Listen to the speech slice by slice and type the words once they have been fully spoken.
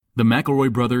The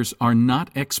McElroy brothers are not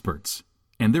experts,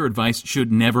 and their advice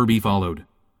should never be followed.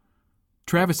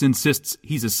 Travis insists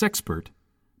he's a sexpert,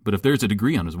 but if there's a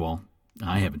degree on his wall,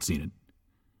 I haven't seen it.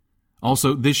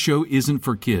 Also, this show isn't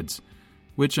for kids,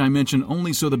 which I mention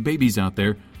only so the babies out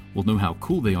there will know how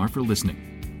cool they are for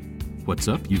listening. What's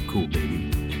up, you cool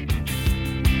baby?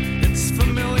 It's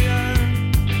familiar,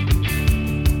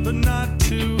 but not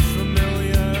too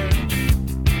familiar,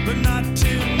 but not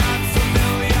too not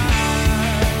familiar.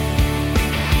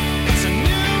 It's a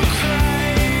new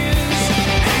craze.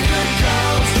 Hey, good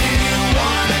girls, do you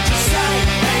wanna just say,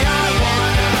 hey, I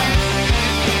wanna?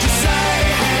 Just say,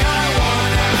 hey, I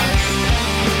wanna.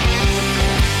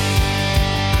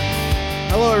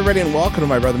 Hello, everybody, and welcome to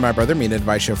My Brother, Me and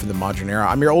Advice Show for the Modern Era.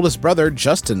 I'm your oldest brother,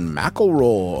 Justin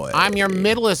McElroy. I'm your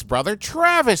middlest brother,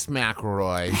 Travis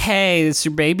McElroy. Hey, it's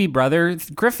your baby brother,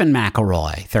 Griffin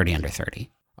McElroy, 30 under 30.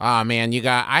 Oh, man,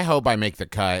 I hope I make the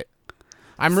cut.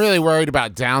 I'm really worried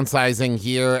about downsizing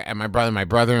here at My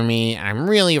Brother and Me. And I'm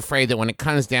really afraid that when it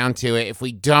comes down to it, if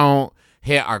we don't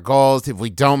hit our goals, if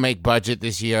we don't make budget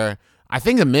this year, I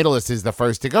think the middlest is the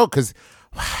first to go, because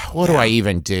what do I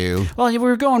even do? Well,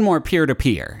 we're going more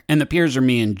peer-to-peer, and the peers are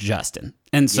me and Justin.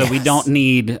 And so we don't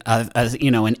need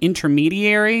an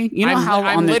intermediary. You know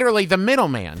I'm literally the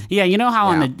middleman. Yeah, you know how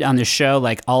on the show,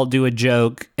 like, I'll do a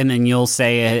joke and then you'll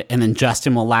say it and then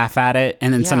Justin will laugh at it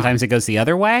and then sometimes it goes the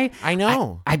other way. I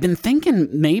know. I've been thinking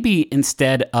maybe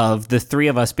instead of the three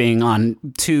of us being on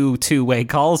two-way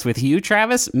calls with you,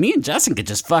 Travis, me and Justin could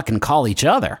just fucking call each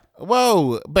other.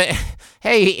 Whoa, but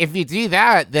hey, if you do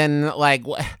that, then like,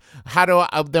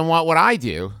 then what would I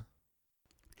do?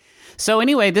 So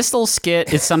anyway, this little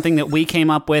skit is something that we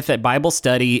came up with at Bible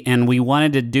study, and we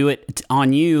wanted to do it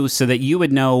on you so that you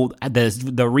would know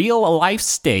the real life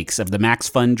stakes of the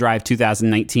MaxFunDrive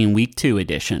 2019 Week 2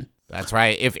 edition. That's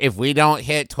right. If we don't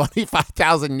hit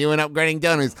 25,000 new and upgrading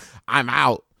donors, I'm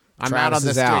out. I'm out on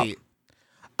the street.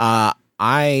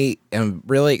 I am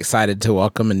really excited to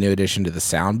welcome a new addition to the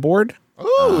soundboard.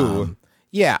 Ooh.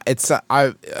 Yeah, it's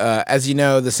as you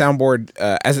know, the soundboard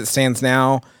as it stands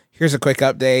now. Here's a quick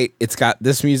update. It's got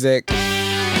this music. Is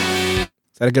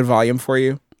that a good volume for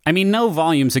you? I mean, no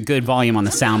volume's a good volume on the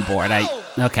soundboard.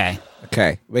 Okay.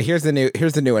 But here's the new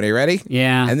one. Are you ready?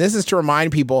 Yeah. And this is to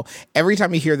remind people, every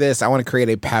time you hear this, I want to create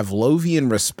a Pavlovian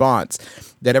response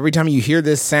that every time you hear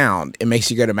this sound, it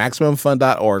makes you go to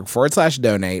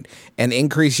MaximumFun.org/donate and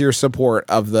increase your support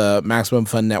of the Maximum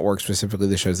Fun Network, specifically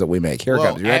the shows that we make. Here it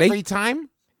comes. You ready? Every time?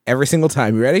 Every single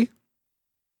time. You ready?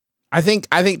 I think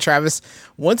Travis,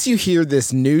 once you hear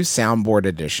this new soundboard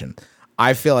edition,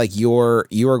 I feel like you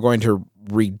are going to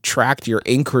retract your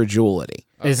incredulity.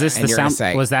 Is this the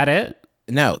sound? Was that it?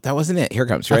 No, that wasn't it. Here it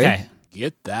comes. Ready? Okay.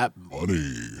 Get that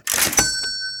money.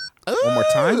 One more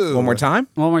time.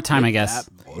 One more time, I guess.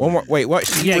 One more. Wait,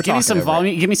 what? Yeah, give me some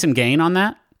volume. Give me some gain on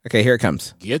that. Okay, here it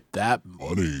comes. Get that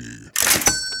money.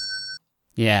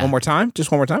 Yeah. One more time.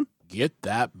 Just one more time. Get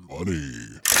that money.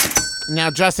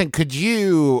 Now, Justin, could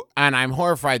you, and I'm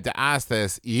horrified to ask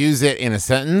this, use it in a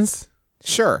sentence?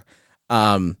 Sure.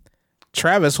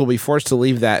 Travis will be forced to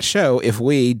leave that show if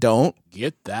we don't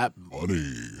get that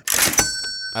money.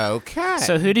 Okay.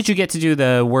 So who did you get to do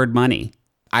the word money?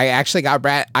 I actually got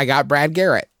Brad. I got Brad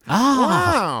Garrett. Oh.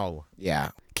 Wow. Yeah.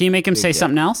 Can you make him say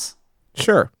something else?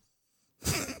 Sure.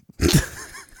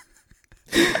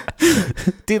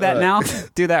 Do that now.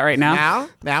 Do that right now.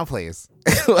 Now, please.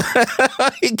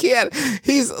 He can't.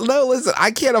 Listen,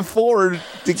 I can't afford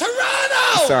to.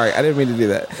 Toronto! Sorry, I didn't mean to do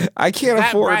that. I can't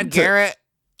afford Brad Garrett.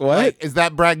 What? Like, is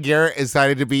that Brad Garrett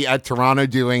excited to be at Toronto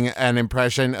doing an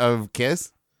impression of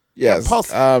Kiss? Yes. Paul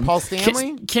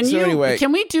Stanley?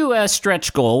 Can we do a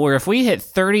stretch goal where if we hit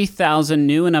 30,000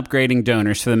 new and upgrading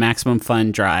donors for the Maximum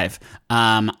Fun Drive,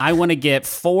 I want to get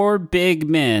 4 big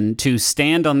men to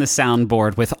stand on the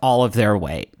soundboard with all of their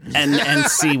weight and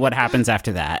see what happens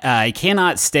after that. I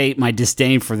cannot state my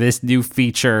disdain for this new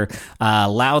feature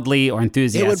loudly or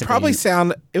enthusiastically.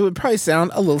 It would probably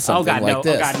sound a little something like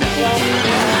this. Oh, God, no.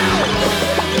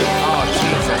 Oh,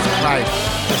 Jesus Christ.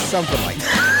 Something like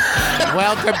that.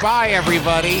 Well, goodbye,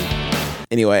 everybody.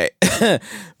 Anyway,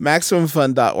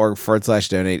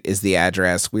 MaximumFun.org/donate is the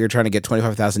address. We are trying to get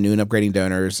 25,000 new and upgrading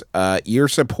donors. Your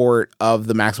support of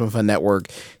the Maximum Fun Network,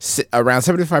 around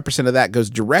 75% of that goes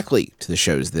directly to the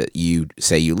shows that you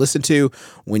say you listen to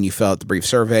when you fill out the brief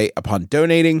survey upon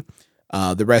donating.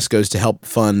 The rest goes to help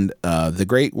fund the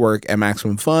great work at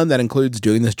Maximum Fun. That includes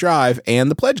doing this drive and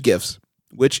the pledge gifts,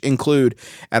 which include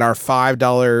at our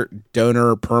 $5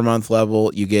 donor per month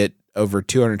level, you get over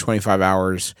 225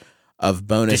 hours of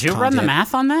bonus content. Did you run the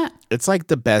math on that? It's like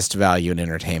the best value in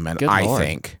entertainment, I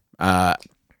think.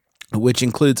 which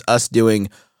includes us doing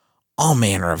all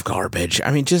manner of garbage.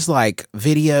 I mean, just like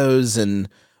videos and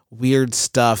weird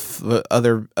stuff,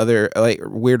 other like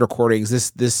weird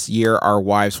recordings. This year, our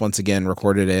wives once again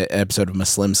recorded an episode of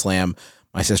Muslim Slam.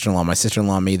 My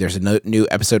sister-in-law, and me. There's a new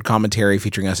episode commentary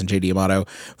featuring us and JD Amato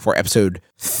for episode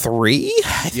 3,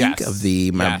 I think, of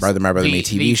the My Brother, Me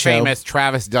TV show. The famous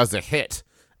Travis Does a Hit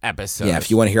episode. Yeah, if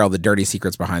you want to hear all the dirty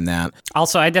secrets behind that.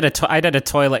 Also, I did a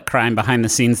toilet crime behind the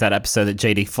scenes that episode that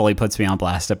JD fully puts me on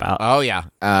blast about. Oh, yeah.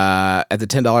 At the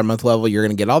 $10 a month level, you're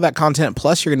going to get all that content,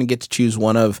 plus you're going to get to choose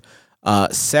one of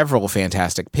several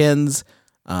fantastic pins.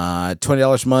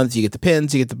 $20 a month, you get the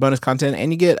pins, you get the bonus content,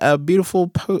 and you get a beautiful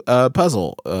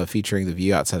puzzle featuring the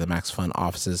view outside the Max Fun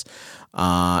offices.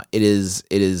 It is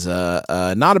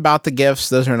not about the gifts;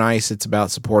 those are nice. It's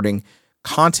about supporting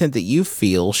content that you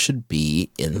feel should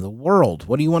be in the world.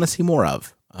 What do you want to see more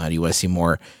of? Do you want to see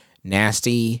more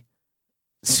nasty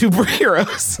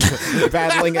superheroes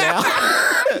battling it out?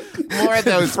 More of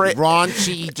those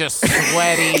raunchy, just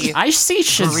sweaty. I see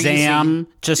Shazam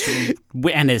just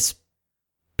and his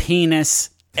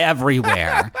penis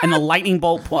everywhere, and the lightning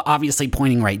bolt obviously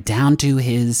pointing right down to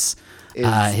his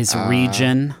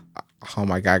region. Oh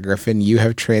my God, Griffin, you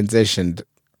have transitioned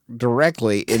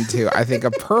directly into, I think, a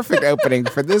perfect opening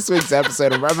for this week's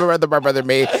episode of My Brother,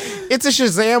 Me. It's a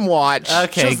Shazam-Watch.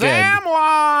 Okay,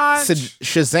 Shazam-Watch! So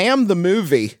Shazam the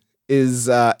movie is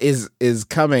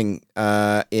coming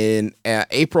in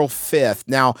April 5th.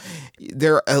 Now,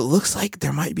 there looks like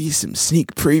there might be some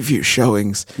sneak preview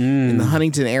showings in the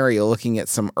Huntington area, looking at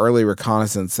some early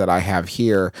reconnaissance that I have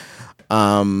here.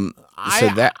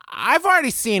 I've already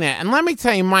seen it, and let me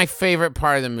tell you my favorite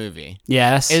part of the movie.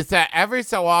 Yes. Is that every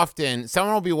so often,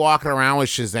 someone will be walking around with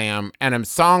Shazam, and a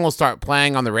song will start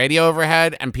playing on the radio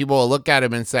overhead, and people will look at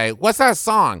him and say, "What's that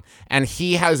song?" And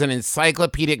he has an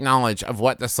encyclopedic knowledge of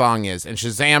what the song is. And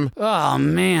Shazam... Oh,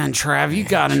 man, Trav, you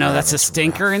gotta know that's a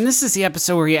stinker. And this is the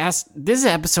episode where you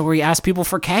ask people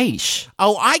for cash.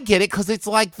 Oh, I get it, because it's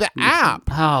like the app.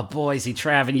 Oh, Boise,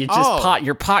 Trav, and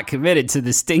you're pot committed to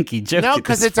the stinky joke. No,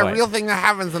 because it's a real thing that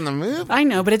happens in the movie. I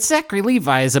know, but it's Zachary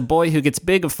Levi as a boy who gets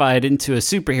bigified into a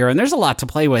superhero, and there's a lot to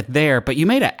play with there. But you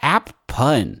made an apt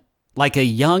pun, like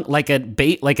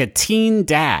a teen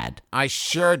dad. I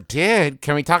sure did.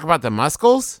 Can we talk about the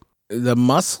muscles? The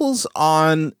muscles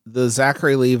on the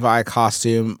Zachary Levi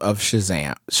costume of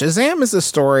Shazam. Shazam is a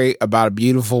story about a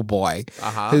beautiful boy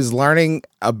who's learning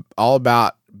all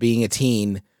about being a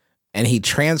teen. And he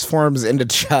transforms into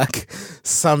Chuck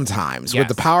sometimes with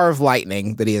the power of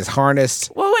lightning that he has harnessed.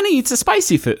 Well, when he eats a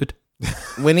spicy food.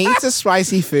 When he eats a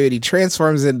spicy food, he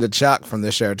transforms into Chuck from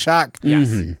the show Chuck. Yes.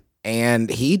 Mm-hmm. And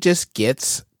he just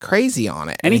gets crazy on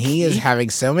it. And he is having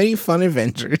so many fun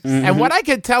adventures. Mm-hmm. And what I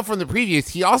could tell from the previews,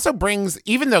 he also brings,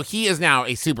 even though he is now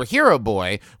a superhero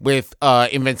boy with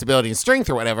invincibility and strength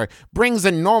or whatever, brings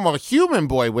a normal human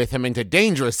boy with him into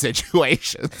dangerous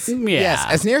situations. Yeah. Yes,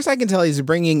 as near as I can tell, he's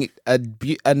bringing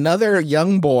another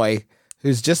young boy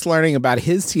who's just learning about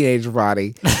his teenage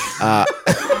body.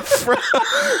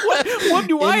 What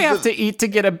do I have to eat to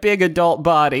get a big adult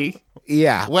body?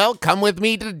 Yeah. Well, come with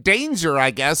me to danger,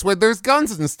 I guess, where there's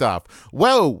guns and stuff.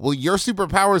 Whoa, will your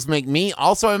superpowers make me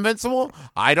also invincible?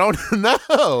 I don't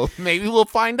know. Maybe we'll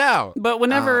find out. But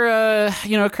whenever a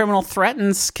criminal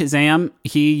threatens Kazam,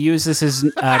 he uses his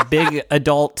big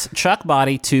adult Chuck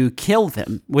body to kill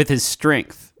them with his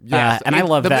strength. Yes. And I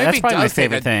love that. That's probably my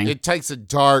favorite thing. It takes a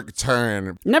dark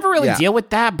turn. Never really deal with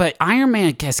that, but Iron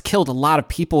Man has killed a lot of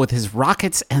people with his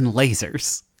rockets and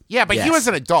lasers. Yeah, but he was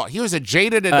an adult. He was a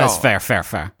jaded adult. That's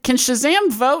fair. Can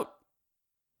Shazam vote?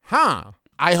 Huh.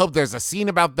 I hope there's a scene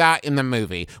about that in the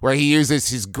movie where he uses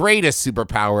his greatest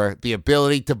superpower, the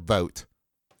ability to vote.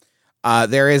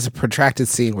 There is a protracted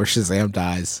scene where Shazam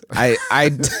dies.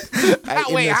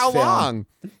 Wait, how long?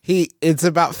 It's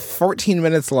about 14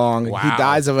 minutes long. Wow. He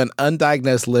dies of an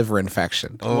undiagnosed liver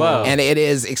infection. Whoa. And it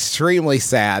is extremely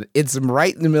sad. It's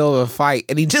right in the middle of a fight,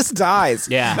 and he just dies.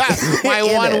 Yeah. That's my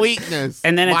one weakness.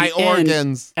 And then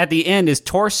organs. At the end, his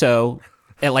torso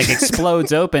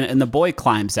explodes open, and the boy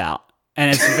climbs out.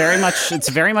 And it's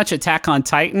very much Attack on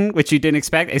Titan, which you didn't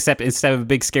expect, except instead of a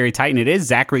big scary Titan, it is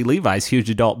Zachary Levi's huge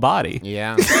adult body.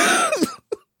 Yeah.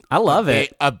 I love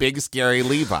it. A big scary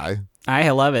Levi. I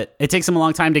love it. It takes him a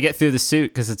long time to get through the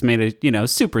suit because it's made of,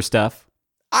 super stuff.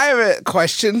 I have a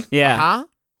question. Yeah. Huh?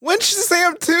 When's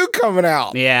Shazam 2 coming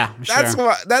out? Yeah,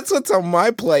 sure. That's what's on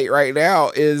my plate right now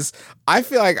is I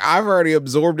feel like I've already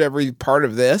absorbed every part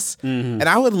of this, and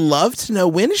I would love to know,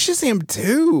 when is Shazam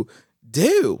 2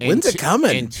 due? When's it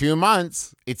coming? In 2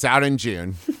 months. It's out in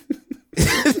June.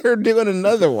 They're doing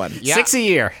another one. Yeah. 6 a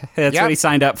year. That's what he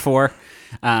signed up for.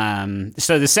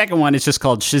 So the second one is just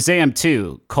called Shazam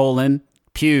 2,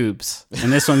 pubes.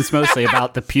 And this one's mostly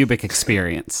about the pubic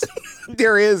experience.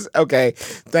 There is, okay,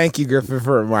 thank you, Griffin,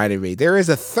 for reminding me. There is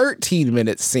a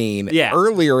 13-minute scene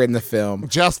earlier in the film.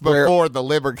 Just before the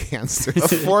liver cancer.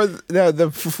 Before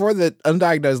the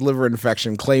undiagnosed liver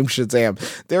infection claimed Shazam,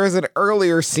 there is an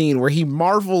earlier scene where he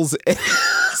marvels in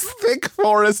his thick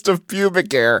forest of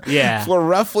pubic hair for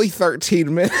roughly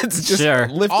 13 minutes, just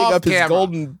lifting Off up his camera.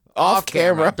 golden... Off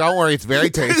camera. Don't worry, it's very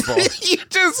tasteful. You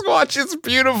just watch his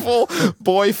beautiful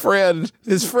boyfriend,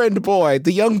 his friend boy,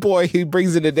 the young boy who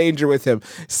brings into danger with him,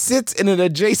 sits in an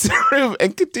adjacent room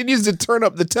and continues to turn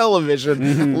up the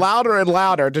television louder and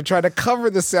louder to try to cover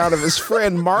the sound of his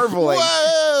friend marveling.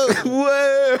 Whoa!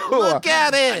 Whoa! Look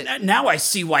at it! Now I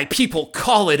see why people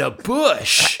call it a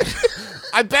bush.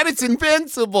 I bet it's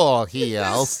invincible, he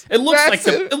yells. It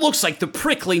looks like the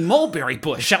prickly mulberry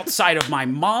bush outside of my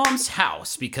mom's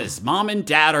house because mom and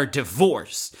dad are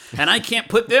divorced and I can't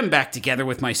put them back together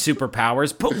with my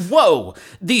superpowers. But whoa,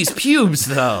 these pubes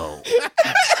though.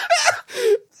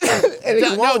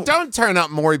 No, don't turn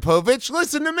up Maury Povich.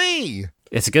 Listen to me.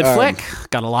 It's a good flick.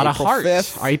 Got a lot April of heart.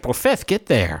 5th. April 5th, get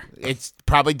there. It's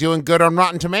probably doing good on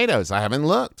Rotten Tomatoes. I haven't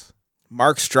looked.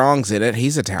 Mark Strong's in it.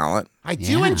 He's a talent. I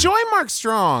do enjoy Mark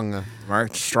Strong.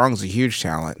 Mark Strong's a huge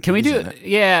talent. Can we do it?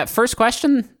 Yeah, first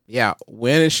question? Yeah.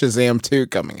 When is Shazam 2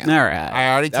 coming out? All right.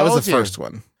 I already That told you. was the first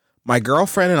one. My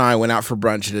girlfriend and I went out for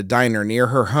brunch at a diner near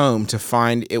her home to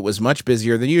find it was much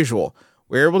busier than usual.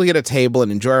 We were able to get a table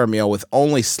and enjoy our meal with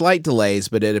only slight delays,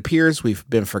 but it appears we've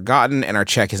been forgotten and our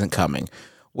check isn't coming.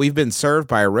 We've been served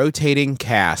by a rotating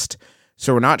cast,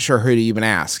 so we're not sure who to even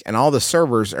ask, and all the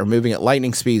servers are moving at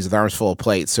lightning speeds with arms full of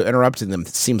plates, so interrupting them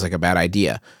seems like a bad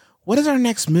idea. What is our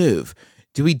next move?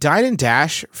 Do we dine and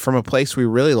dash from a place we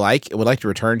really like and would like to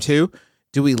return to?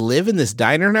 Do we live in this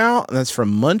diner now? And that's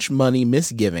from Munch Money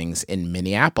Misgivings in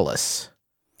Minneapolis.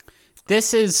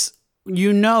 This is,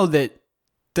 that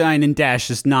dine and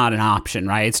dash is not an option,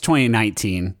 right? It's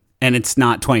 2019 and it's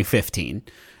not 2015.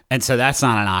 And so that's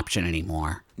not an option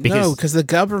anymore. No, because the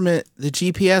government, the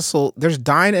GPS there's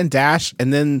dine and dash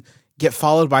and then get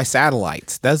followed by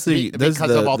satellites. That's because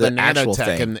of all the actual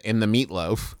nanotech thing. in the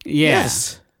meatloaf.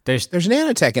 Yes. There's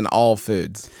nanotech in all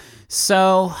foods.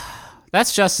 So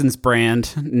that's Justin's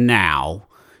brand now.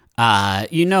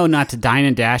 Not to dine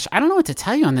and dash. I don't know what to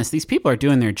tell you on this. These people are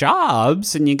doing their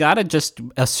jobs, and you got to just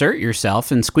assert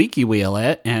yourself and squeaky wheel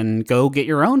it and go get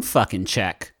your own fucking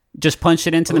check. Just punch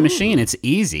it into the machine. It's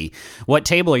easy. What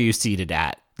table are you seated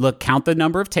at? Look, count the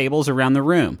number of tables around the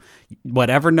room.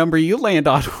 Whatever number you land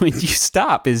on when you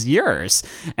stop is yours.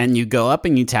 And you go up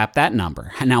and you tap that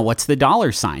number. Now, what's the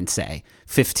dollar sign say?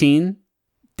 15?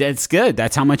 That's good.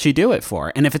 That's how much you do it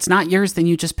for. And if it's not yours, then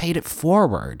you just paid it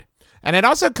forward. And it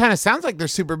also kind of sounds like they're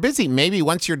super busy. Maybe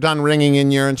once you're done ringing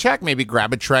in your own check, maybe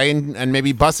grab a tray and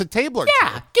maybe bust a table or two.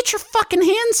 Yeah, get your fucking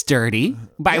hands dirty.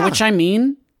 By which I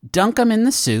mean, dunk them in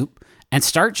the soup and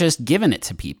start just giving it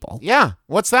to people. Yeah.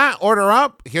 What's that? Order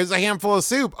up. Here's a handful of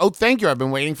soup. Oh, thank you. I've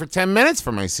been waiting for 10 minutes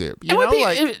for my soup. And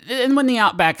when the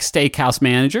Outback Steakhouse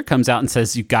manager comes out and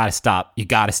says, you got to stop, you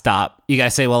got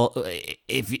to say, well,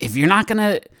 if you're not going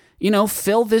to,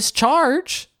 fill this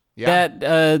charge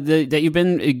that you've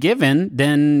been given,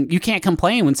 then you can't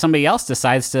complain when somebody else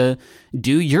decides to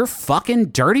do your fucking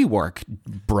dirty work,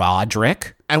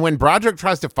 Broderick. And when Broderick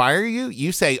tries to fire you,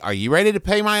 you say, are you ready to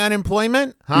pay my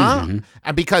unemployment? Huh? Mm-hmm.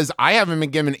 And because I haven't been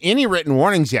given any written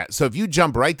warnings yet, so if you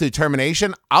jump right to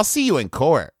termination, I'll see you in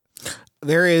court.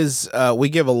 There is, we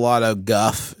give a lot of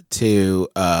guff to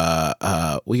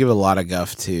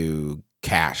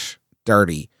cash,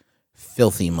 dirty,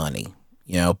 filthy money,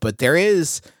 but there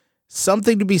is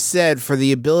something to be said for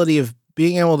the ability of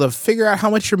being able to figure out how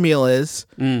much your meal is,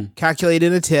 calculate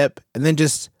in a tip, and then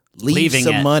just leaving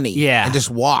some money and just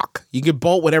walk. You can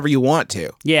bolt whatever you want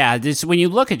to. Yeah, just when you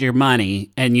look at your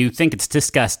money and you think it's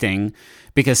disgusting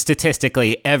because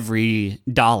statistically every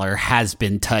dollar has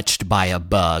been touched by a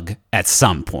bug at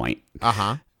some point.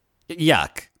 Uh-huh.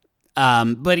 Yuck.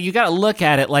 But you got to look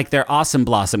at it like they're Awesome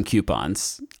Blossom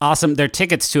coupons. They're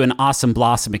tickets to an Awesome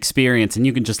Blossom experience, and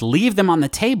you can just leave them on the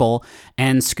table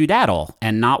and skedaddle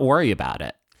and not worry about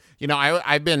it.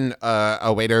 I've been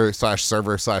a waiter /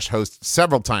 server / host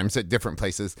several times at different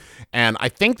places. And I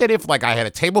think that if I had a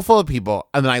table full of people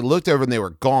and then I looked over and they were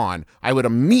gone, I would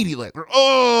immediately,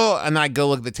 and then I'd go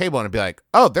look at the table and I'd be like,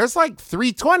 oh, there's 3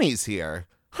 20s here.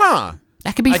 Huh.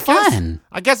 That could be fun.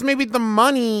 I guess maybe the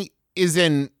money is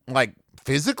in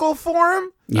physical form.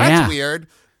 Yeah. That's weird.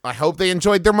 I hope they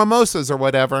enjoyed their mimosas or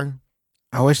whatever.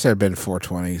 I wish there had been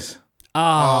 420s.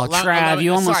 Oh, Trav,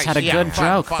 you almost had a good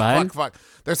joke, bud. Fuck.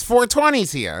 There's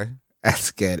 420s here.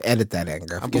 That's good. Edit that in,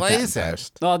 girl. I'm Get that in blazing.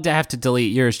 post. Well, I have to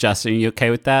delete yours, Justin. Are you okay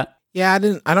with that? Yeah,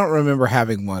 I don't remember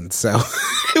having one, so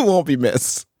it won't be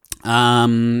missed.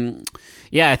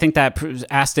 Yeah, I think that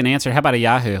asked and answered. How about a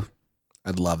Yahoo?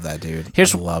 I'd love that, dude.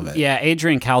 Here's I'd love it. Yeah,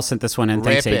 Adrian Cal sent this one in.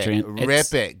 Thanks, Adrian.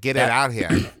 Rip it. Get it out here.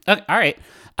 Okay, all right.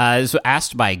 This was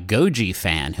asked by Goji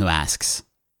Fan, who asks,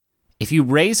 if you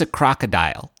raise a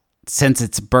crocodile since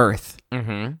its birth,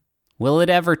 will it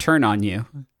ever turn on you?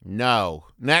 No.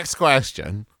 Next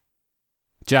question.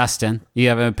 Justin, you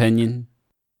have an opinion?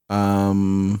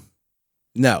 No.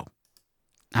 All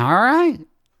right.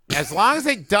 As long as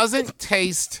it doesn't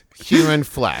taste human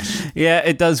flesh. Yeah,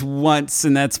 it does once,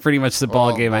 and that's pretty much the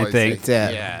ball game, I boys, think.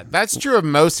 Yeah, that's true of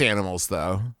most animals,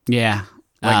 though. Yeah.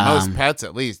 Like most pets,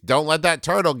 at least. Don't let that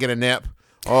turtle get a nip.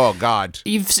 Oh God.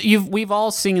 We've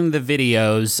all seen the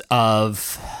videos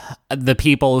of the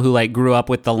people who like grew up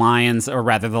with the lions, or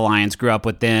rather the lions grew up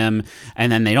with them,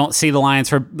 and then they don't see the lions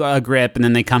for a grip, and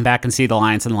then they come back and see the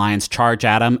lions, and the lions charge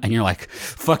at them, and you're like,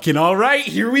 fucking all right,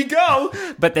 here we go.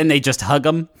 But then they just hug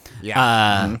them.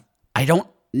 Yeah. I don't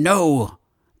know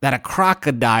that a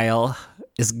crocodile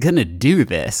is gonna do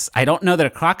this. I don't know that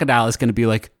a crocodile is gonna be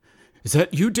like, is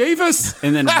that you, Davis?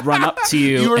 And then run up to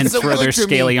you, were and so throw their good to me.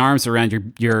 scaly arms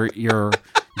around your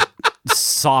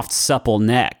soft, supple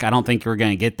neck. I don't think you're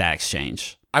going to get that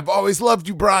exchange. I've always loved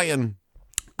you, Brian.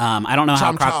 I don't know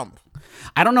how Chomp.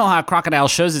 I don't know how a crocodile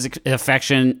shows its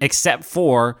affection except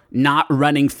for not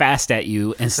running fast at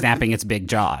you and snapping its big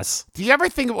jaws. Do you ever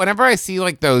think, whenever I see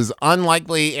like those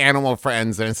unlikely animal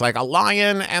friends, and it's like a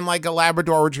lion and like a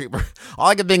Labrador Retriever, all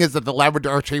I can think is that the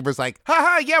Labrador Retriever's like,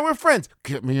 haha, yeah, we're friends.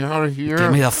 Get me out of here.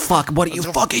 Give me the fuck. What are you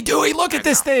fucking doing? Look at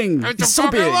this thing. It's It's a so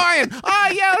fucking big. lion. Oh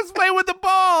yeah, let's play with the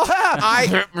ball.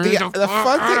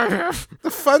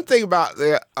 The fun thing about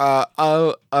the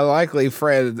unlikely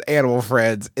friends, animal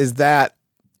friends, is that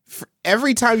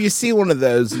every time you see one of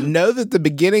those, know that the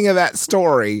beginning of that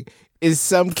story is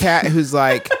some cat who's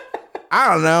like,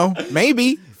 I don't know,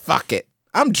 maybe, fuck it,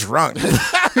 I'm drunk.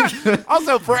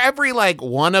 Also, for every like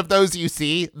one of those you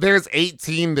see, there's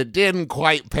 18 that didn't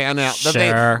quite pan out.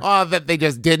 Sure. That they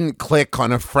just didn't click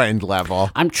on a friend level.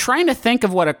 I'm trying to think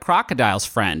of what a crocodile's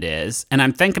friend is, and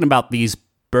I'm thinking about these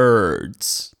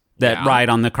birds that ride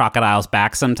on the crocodile's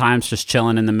back sometimes, just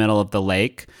chilling in the middle of the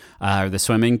lake or the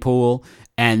swimming pool.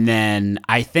 And then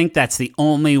I think that's the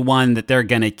only one that they're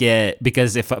going to get,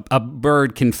 because if a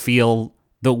bird can feel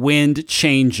the wind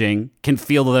changing, can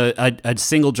feel a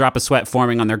single drop of sweat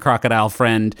forming on their crocodile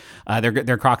friend,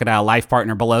 their crocodile life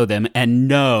partner below them, and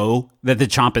know that the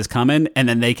chomp is coming, and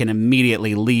then they can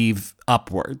immediately leave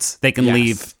upwards. They can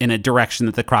leave in a direction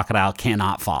that the crocodile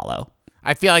cannot follow.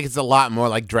 I feel like it's a lot more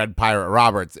like Dread Pirate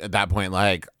Roberts at that point.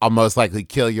 Like, I'll most likely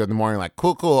kill you in the morning. Like,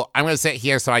 cool. I'm going to sit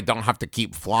here so I don't have to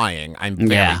keep flying. I'm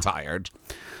very tired.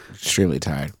 Extremely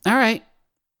tired. All right.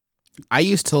 I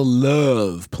used to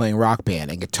love playing Rock Band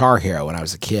and Guitar Hero when I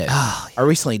was a kid. I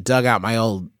recently dug out my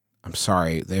old, I'm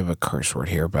sorry, they have a curse word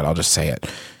here, but I'll just say it,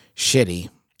 shitty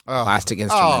plastic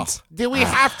instruments. Do we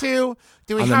have to?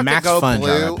 Do we On the have to go MaxFunDrive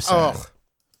blue? episode.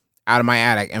 Out of my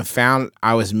attic, and found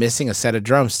I was missing a set of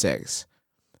drumsticks.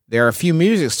 There are a few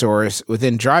music stores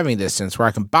within driving distance where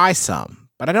I can buy some,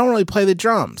 but I don't really play the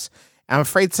drums. I'm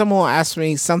afraid someone will ask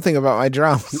me something about my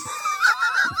drums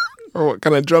or what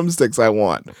kind of drumsticks I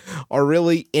want, or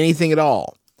really anything at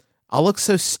all. I'll look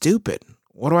so stupid.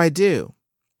 What do I do?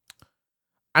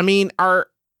 I mean,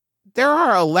 there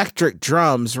are electric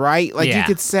drums, right? Like you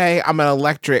could say I'm an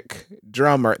electric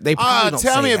drummer. They probably don't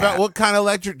tell say me that. about what kind of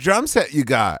electric drum set you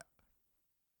got.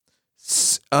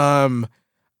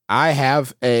 I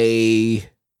have a...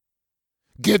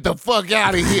 Get the fuck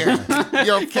out of here.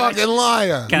 You're a fucking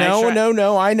liar.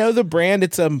 No. I know the brand.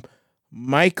 It's a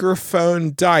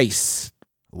microphone dice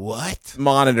What?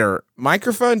 monitor.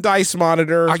 Microphone dice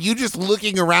monitor. Are you just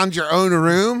looking around your own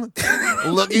room?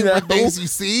 Looking No. for things you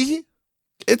see?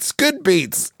 It's Good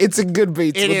Beats. It's a Good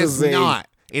Beats. It with a is Z. not.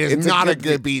 It is It's a not a Good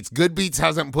Good Beats. Good Beats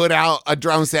hasn't put out a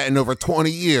drum set in over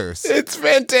 20 years. It's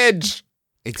vintage.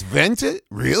 It's vintage?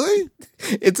 Really?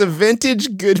 It's a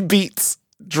vintage Good Beats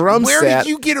drum Where set. did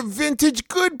you get a vintage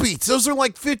Good Beats? Those are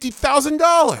like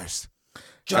 $50,000.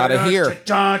 Out of here.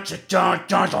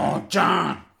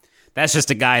 That's just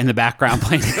a guy in the background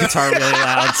playing the guitar really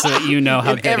loud so that you know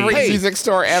how good Every he is. music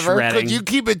store ever. Shredding. Could you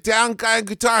keep it down, guy on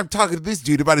guitar? I'm talking to this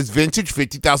dude about his vintage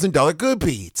 $50,000 Good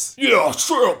Beats. Yeah,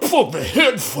 sure, plug the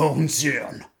headphones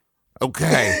in.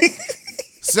 Okay.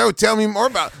 So tell me more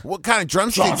about what kind of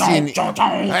drumsticks you need.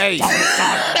 Hey,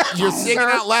 you're singing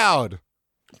out loud.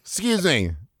 Excuse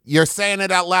me. You're saying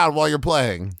it out loud while you're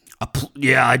playing.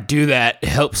 Yeah, I do that. It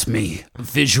helps me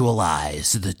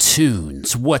visualize the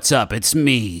tunes. What's up? It's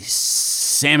me,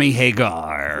 Sammy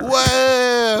Hagar.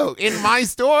 Whoa! In my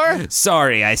store?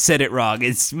 Sorry, I said it wrong.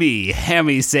 It's me,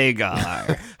 Hammy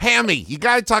Sagar. Hammy, you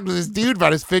gotta talk to this dude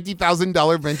about his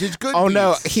 $50,000 vintage good Oh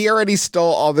no, piece. he already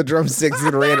stole all the drumsticks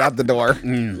and ran out the door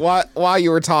while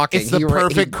you were talking. It's the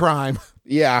perfect crime.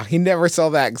 Yeah, he never saw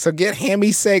that. So get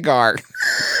Hammy Sagar.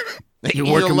 You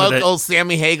Your working with local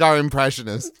Sammy Hagar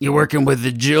impressionist. You working with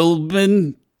the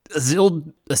Jilbin? A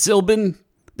Silbin?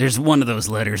 There's one of those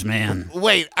letters, man.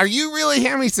 Wait, are you really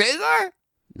Hammy Sagar?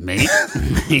 Maybe.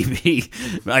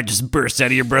 I just burst out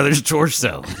of your brother's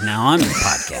torso. Now I'm in the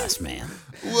podcast, man.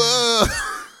 Whoa.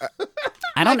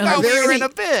 I don't know. Thought we were any- in a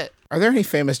bit. Are there any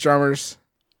famous drummers?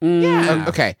 Yeah.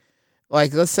 Okay.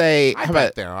 Like, let's say, I how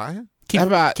bet about there are. how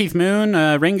about Keith Moon,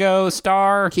 Ringo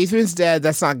Starr. Keith Moon's dead?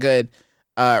 That's not good.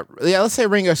 Yeah, let's say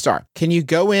Ringo Starr. Can you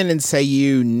go in and say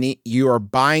you are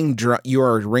buying you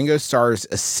are Ringo Starr's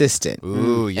assistant?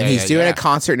 Ooh, yeah, and he's yeah, doing yeah. a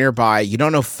concert nearby. You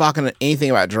don't know fucking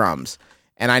anything about drums,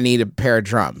 and I need a pair of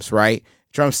drums, right?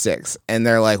 Drumsticks, and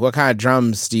they're like, "What kind of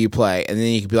drums do you play?" And then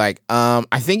you could be like, I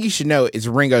think you should know it's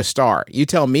Ringo Starr. You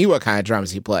tell me what kind of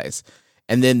drums he plays."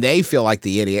 And then they feel like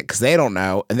the idiot because they don't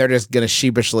know, and they're just gonna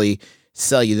sheepishly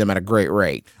sell you them at a great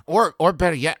rate. Or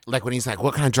better yet, like when he's like,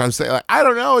 what kind of drums? Like, I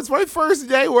don't know. It's my first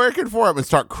day working for him, and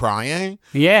start crying.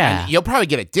 Yeah. You'll probably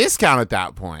get a discount at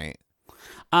that point.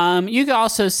 You could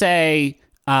also say,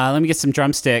 let me get some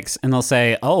drumsticks. And they'll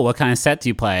say, oh, what kind of set do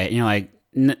you play? And you're like,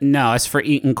 no, it's for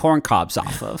eating corn cobs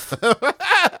off of.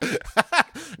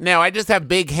 Now, I just have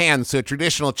big hands, so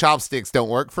traditional chopsticks don't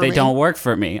work for They me. don't work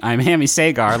for me. I'm Hammy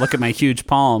Sagar. Look at my huge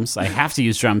palms. I have to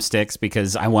use drumsticks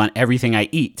because I want everything I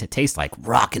eat to taste like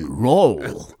rock and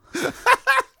roll.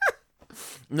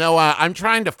 No, I'm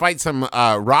trying to fight some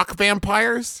rock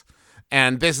vampires,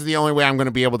 and this is the only way I'm going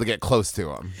to be able to get close to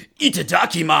them.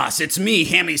 Itadakimasu, it's me,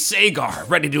 Hammy Sagar,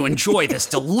 ready to enjoy this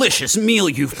delicious meal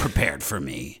you've prepared for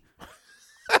me.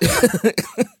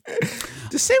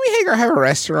 Does Sammy Hagar have a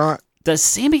restaurant? Does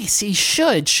Sammy see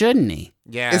shouldn't he?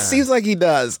 Yeah. It seems like he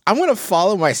does. I'm going to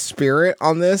follow my spirit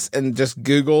on this and just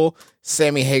Google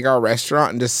Sammy Hagar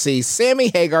restaurant and just see Sammy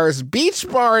Hagar's Beach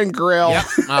Bar and Grill. Yep.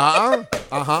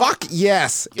 Uh-huh. Fuck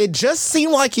yes. It just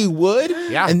seemed like he would.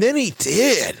 Yeah. And then he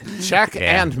did. Check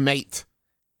and mate.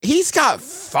 He's got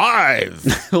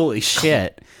 5. Holy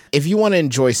shit. If you want to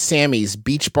enjoy Sammy's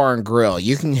Beach Bar and Grill,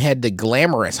 you can head to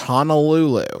glamorous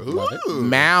Honolulu,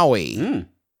 Maui,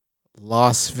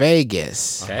 Las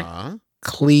Vegas, Okay.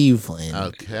 Cleveland,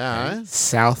 Okay.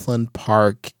 Southland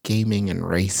Park Gaming and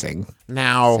Racing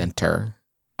Now, Center.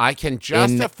 I can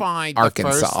justify the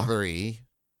Arkansas. first 3,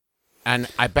 and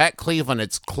I bet Cleveland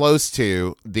it's close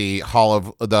to the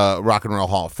Rock and Roll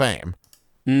Hall of Fame.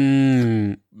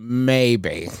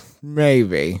 Maybe.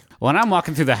 When I'm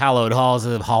walking through the hallowed halls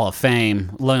of the Hall of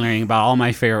Fame, learning about all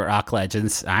my favorite rock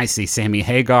legends, I see Sammy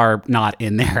Hagar not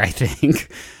in there, I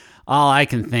think. All I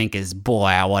can think is, boy,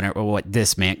 I wonder what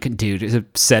this man could do to a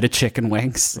set of chicken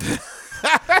wings.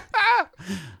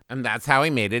 And that's how he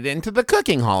made it into the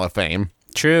Cooking Hall of Fame.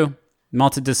 True.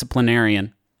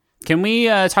 Multidisciplinarian. Can we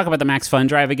talk about the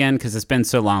MaxFunDrive again? Because it's been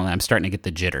so long that I'm starting to get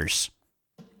the jitters.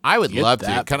 I would love to.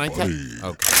 that Can I tell?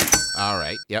 Okay. All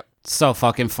right. Yep. So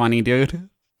fucking funny, dude.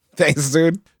 Thanks,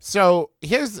 dude. So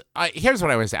here's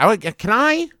what I would say. Can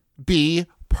I be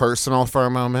personal for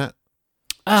a moment?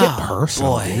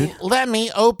 Personal, dude. Let me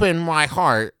open my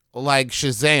heart like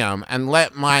Shazam and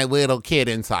let my little kid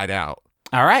inside out.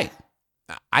 All right.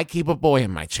 I keep a boy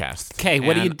in my chest. Okay,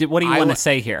 what do you And do? What do you I want to w-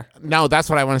 say here? No, that's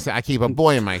what I want to say. I keep a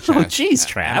boy in my chest. Oh, jeez,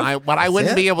 Trav. But I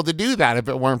wouldn't it? be able to do that if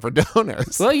it weren't for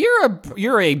donors. Well,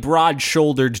 you're a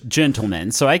broad-shouldered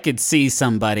gentleman, so I could see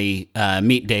somebody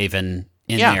meet Dave in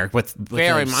Yeah, there with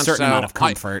very a much certain so. amount of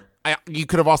comfort. You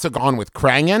could have also gone with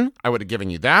Krangen. I would have given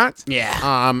you that. Yeah.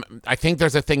 I think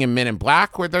there's a thing in Men in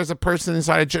Black where there's a person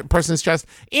inside a person's chest.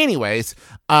 Anyways,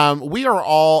 we are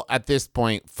all at this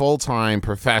point full-time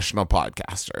professional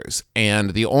podcasters.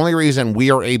 And the only reason we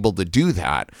are able to do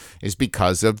that is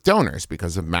because of donors,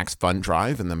 because of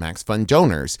MaxFunDrive and the MaxFund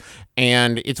donors.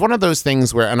 And it's one of those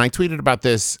things where, and I tweeted about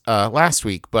this last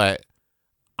week, but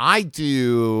I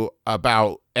do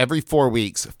about every 4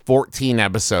 weeks, 14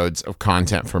 episodes of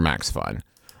content for MaxFun.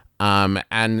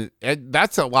 And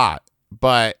that's a lot.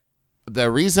 But the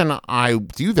reason I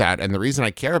do that and the reason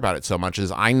I care about it so much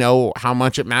is I know how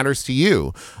much it matters to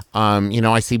you.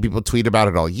 I see people tweet about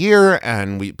it all year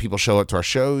and people show up to our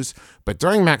shows. But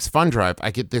during MaxFunDrive,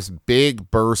 I get this big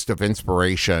burst of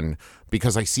inspiration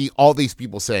because I see all these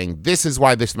people saying, this is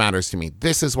why this matters to me.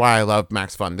 This is why I love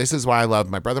Max Fun. This is why I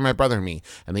love My Brother and Me,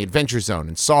 and The Adventure Zone,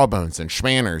 and Sawbones, and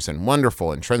Schmanners, and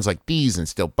Wonderful, and Trends Like These, and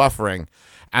Still Buffering.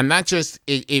 And that just,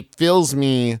 it fills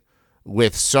me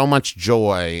with so much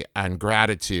joy and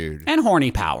gratitude. And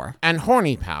horny power. And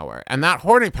that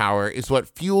horny power is what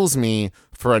fuels me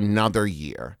for another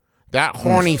year. That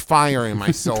horny fire in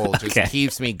my soul just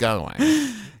keeps me going.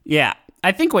 Yeah.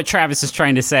 I think what Travis is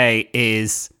trying to say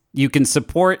is you can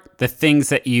support the things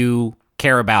that you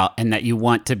care about and that you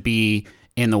want to be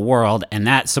in the world, and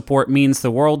that support means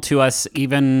the world to us,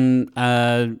 even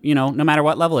no matter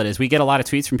what level it is. We get a lot of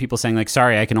tweets from people saying, like,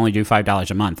 sorry, I can only do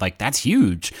 $5 a month. Like, that's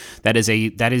huge. That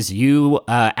is you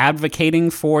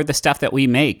advocating for the stuff that we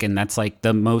make, and that's like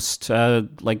the most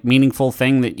meaningful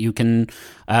thing that you can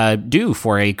do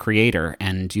for a creator.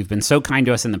 And you've been so kind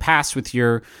to us in the past with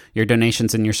your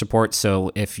donations and your support.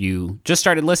 So if you just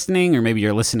started listening, or maybe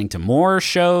you're listening to more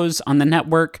shows on the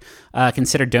network,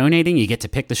 consider donating. You get to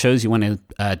pick the shows you want to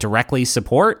directly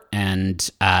support, and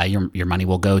your money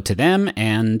will go to them.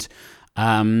 And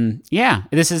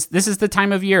this is the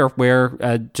time of year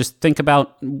where just think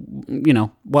about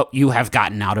what you have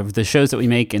gotten out of the shows that we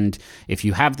make, and if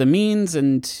you have the means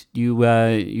and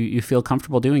you feel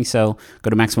comfortable doing so, go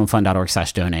to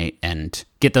MaximumFun.org/donate and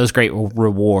get those great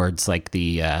rewards, like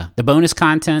the bonus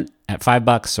content at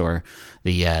 $5 or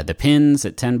the pins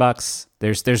at $10.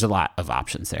 There's a lot of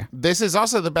options there. This is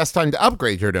also the best time to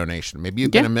upgrade your donation. Maybe you've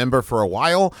been a member for a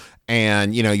while,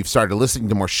 and you've started listening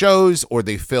to more shows, or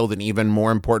they filled an even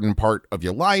more important part of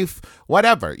your life.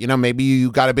 Whatever. Maybe you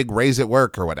got a big raise at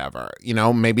work or whatever.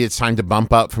 Maybe it's time to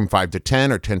bump up from 5 to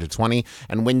 10 or 10 to 20.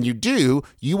 And when you do,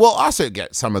 you will also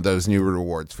get some of those new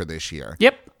rewards for this year.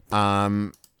 Yep.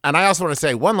 And I also want to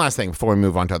say one last thing before we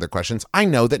move on to other questions. I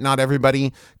know that not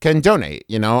everybody can donate.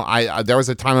 There was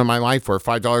a time in my life where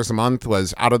 $5 a month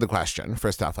was out of the question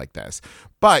for stuff like this.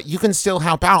 But you can still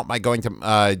help out by going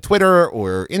to Twitter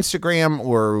or Instagram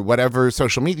or whatever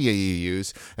social media you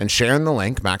use and sharing the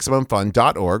link,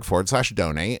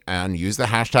 MaximumFun.org/donate, and use the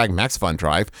hashtag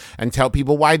MaxFunDrive and tell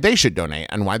people why they should donate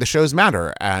and why the shows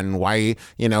matter, and why,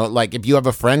 if you have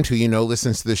a friend who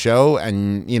listens to the show,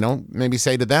 and, maybe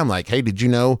say to them, like, hey, did you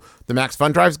know the Max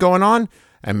Fun Drive's going on?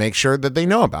 And make sure that they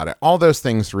know about it. All those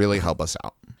things really help us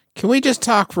out. Can we just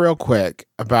talk real quick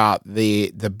about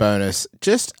the bonus?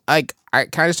 Can I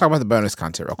just talk about the bonus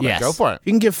content real quick? Yes. Go for it.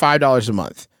 You can give $5 a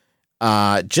month.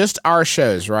 Just our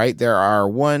shows, right? There are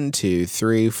 1, 2,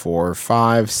 3, 4,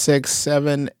 5, 6,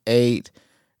 7, 8,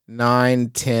 9,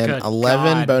 10, Good 11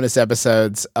 God. bonus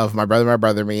episodes of My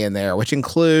Brother, Me in there, which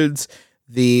includes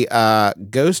the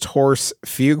Ghost Horse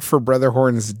Fugue for Brother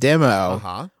Horns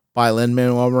demo by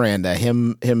Lin-Manuel Miranda.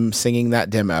 Him singing that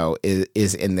demo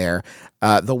is in there.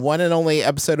 The one and only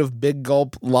episode of Big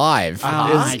Gulp Live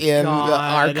is in the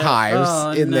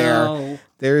archives there.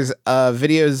 There's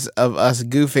videos of us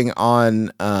goofing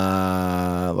on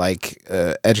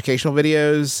educational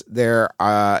videos. There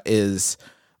is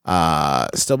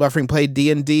Still Buffering played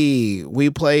D&D. We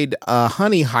played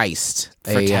Honey Heist.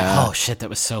 Oh shit, that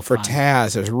was so for fun.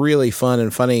 Taz. It was really fun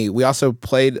and funny. We also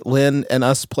played, Lynn and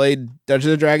us played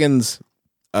Dungeons & Dragons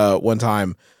one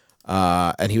time.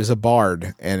 And he was a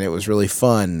bard, and it was really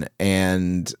fun.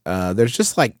 And there's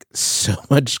just so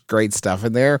much great stuff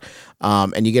in there.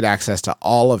 And you get access to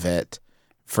all of it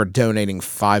for donating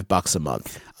 $5 a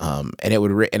month. And it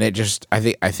would,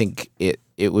 I think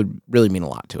it would really mean a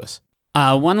lot to us.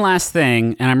 One last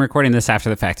thing, and I'm recording this after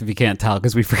the fact if you can't tell,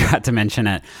 because we forgot to mention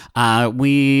it.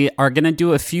 We are going to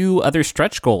do a few other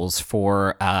stretch goals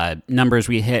for numbers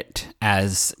we hit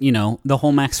as, the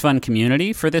whole Max Fun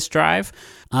community for this drive.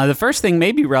 The first thing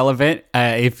may be relevant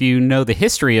if you know the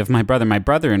history of My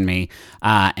Brother and Me,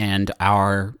 and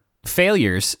our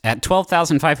failures at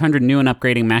 12,500 new and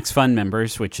upgrading Max Fun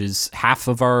members, which is half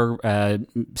of our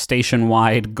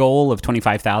station-wide goal of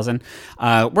 25,000.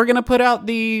 We're going to put out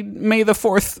the May the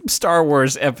 4th Star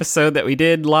Wars episode that we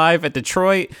did live at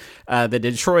Detroit, the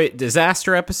Detroit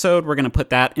disaster episode. We're going to put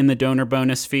that in the donor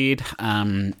bonus feed,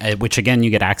 which again,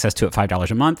 you get access to at $5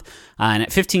 a month. And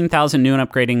at 15,000 new and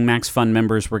upgrading Max Fun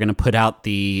members, we're going to put out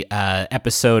the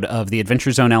episode of the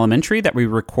Adventure Zone Elementary that we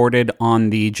recorded on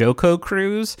the Joko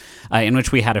cruise, in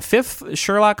which we had a fifth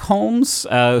Sherlock Holmes,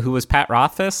 who was Pat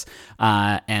Rothfuss.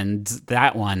 And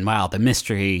that one, wow, the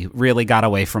mystery really got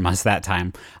away from us that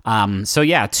time. So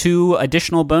yeah, 2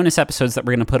 additional bonus episodes that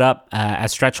we're going to put up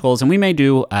as stretch goals, and we may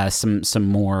do some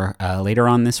more later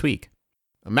on this week.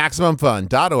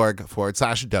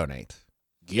 MaximumFun.org/donate.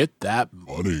 Get that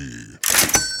money.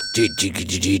 I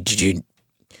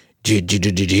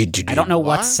don't know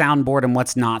what's soundboard and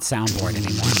what's not soundboard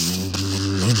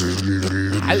anymore.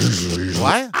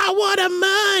 What? I want a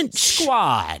munch.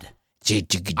 Squad. I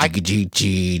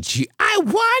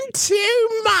want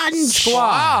to munch.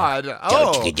 Squad.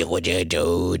 Oh.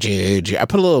 I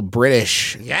put a little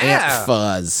British Yeah. ant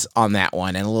fuzz on that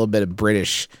one and a little bit of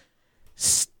British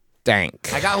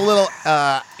stank. I got a little,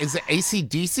 is it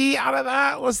AC/DC out of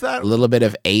that? What's that? A little bit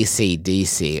of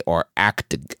AC/DC or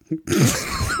active.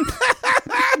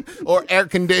 Or air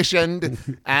conditioned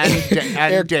and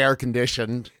air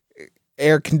conditioned.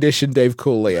 Air-conditioned Dave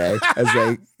Coulier, as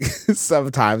they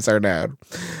sometimes are known.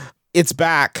 It's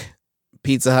back.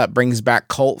 Pizza Hut brings back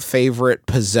cult favorite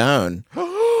P'Zone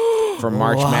for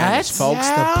March Madness. Folks,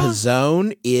 the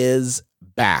P'Zone is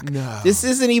back. No. This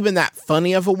isn't even that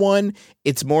funny of a one.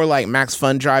 It's more like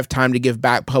MaxFunDrive time to give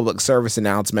back public service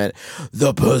announcement.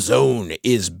 The P'Zone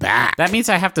is back. That means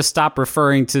I have to stop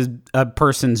referring to a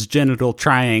person's genital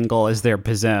triangle as their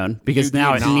P'Zone because You do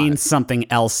now it not. means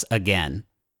something else again.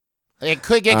 It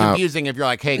could get confusing if you're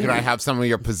like, hey, could I have some of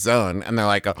your P'Zone? And they're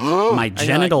like, oh, My and you're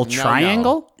genital like, no,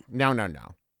 triangle?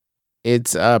 No.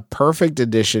 It's a perfect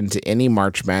addition to any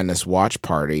March Madness watch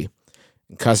party.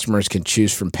 Customers can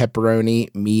choose from pepperoni,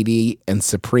 meaty, and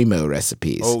Supremo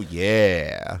recipes. Oh,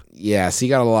 yeah. Yeah, so you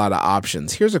got a lot of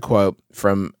options. Here's a quote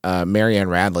from Marianne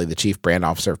Radley, the chief brand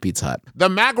officer of Pizza Hut. The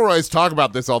McElroys talk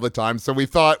about this all the time, so we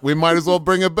thought we might as well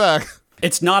bring it back.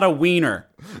 It's not a wiener.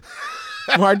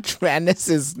 March Madness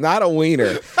is not a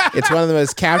wiener. It's one of the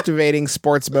most captivating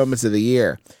sports moments of the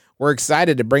year. We're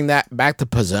excited to bring that back to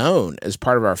P'Zone as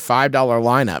part of our $5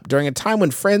 lineup during a time when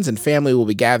friends and family will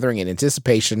be gathering in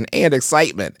anticipation and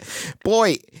excitement.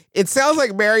 Boy, it sounds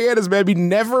like Marianne has maybe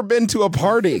never been to a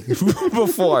party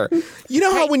before. You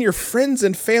know how when your friends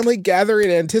and family gather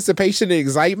in anticipation and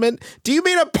excitement? Do you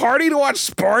mean a party to watch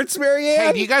sports, Marianne?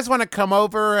 Hey, do you guys want to come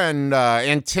over and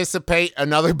anticipate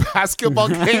another basketball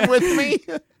game with me?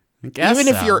 Guess Even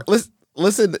if so. you're...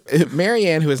 Listen,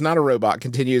 Marianne, who is not a robot,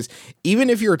 continues, even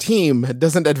if your team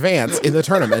doesn't advance in the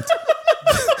tournament...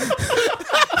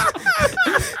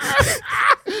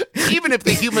 Even if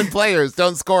the human players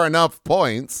don't score enough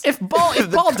points. If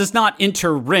ball does not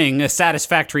enter ring a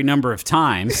satisfactory number of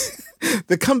times,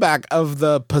 The comeback of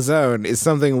the P'Zone is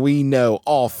something we know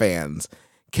all fans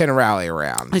can rally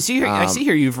around. I see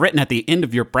here you've written at the end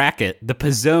of your bracket the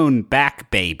P'Zone back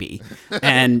baby,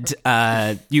 and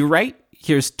you write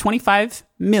here's $25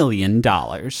 million.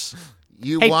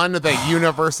 You Hey. won the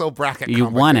universal bracket You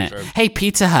won it. competition. Hey,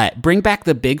 Pizza Hut, bring back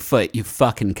the Bigfoot, you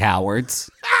fucking cowards.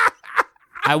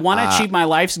 I want to achieve my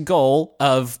life's goal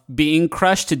of being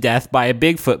crushed to death by a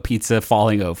Bigfoot pizza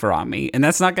falling over on me, and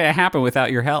that's not going to happen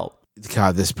without your help.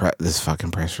 God, this fucking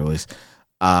press release.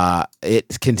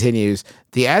 It continues.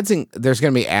 There's going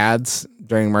to be ads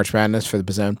during March Madness for the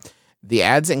P'Zone. The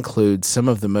ads include some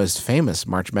of the most famous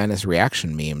March Madness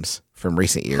reaction memes from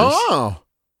recent years. Oh.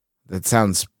 That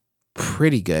sounds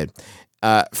pretty good.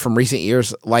 From recent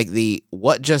years, like the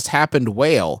What Just Happened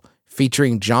whale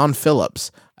featuring John Phillips,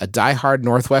 a diehard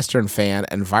Northwestern fan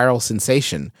and viral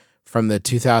sensation from the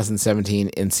 2017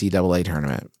 NCAA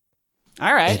tournament.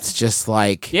 All right. It's just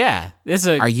like, Yeah. This is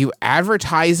a are you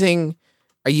advertising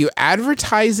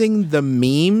the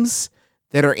memes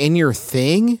that are in your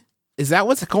thing? Is that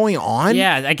what's going on?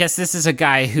 Yeah, I guess this is a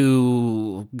guy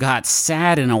who got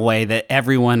sad in a way that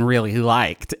everyone really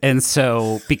liked. And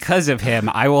so because of him,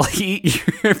 I will eat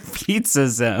your pizza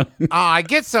zone. I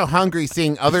get so hungry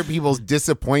seeing other people's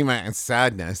disappointment and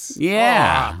sadness.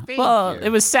 Yeah. Aw, thank Well, you. it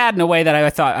was sad in a way that I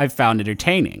thought I found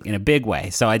entertaining in a big way.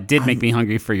 So it did make me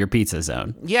hungry for your pizza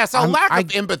zone. Yeah, so lack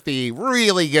of empathy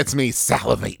really gets me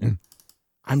salivating.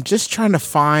 I'm just trying to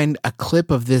find a clip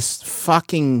of this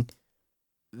fucking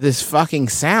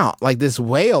sound, like this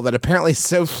whale that apparently is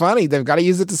so funny they've got to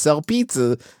use it to sell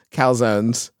pizza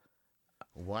calzones.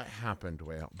 What happened,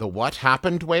 whale? The what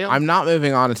happened, whale? I'm not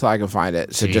moving on until I can find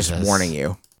it, so just Jesus. warning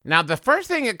you. Now, the first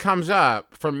thing that comes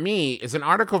up for me is an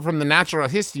article from the Natural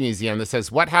History Museum that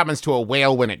says, what happens to a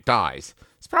whale when it dies?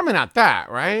 It's probably not that,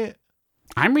 right?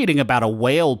 I'm reading about a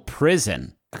whale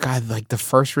prison. God, like the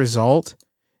first result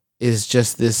is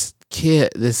just this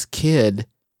kid.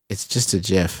 It's just a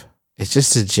GIF. It's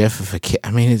just a GIF of a kid.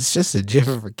 I mean, it's just a GIF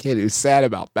of a kid who's sad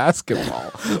about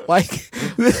basketball. Like,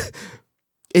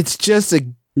 it's just a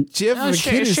GIF of a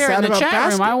kid who's Share it sad in the about chat room. I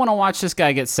basketball. want to watch this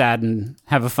guy get sad and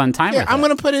have a fun time Here, with I'm it.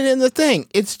 going to put it in the thing.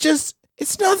 It's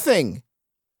nothing.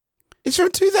 It's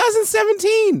from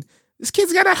 2017. This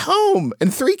kid's got a home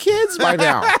and 3 kids by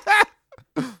now.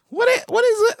 What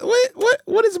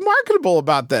is marketable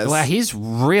about this? Well, he's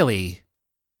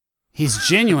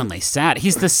genuinely sad.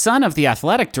 He's the son of the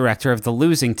athletic director of the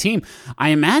losing team. I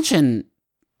imagine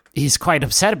he's quite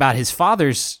upset about his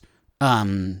father's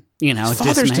you know,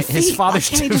 father's defeat. his father's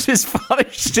Why can't he his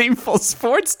father's shameful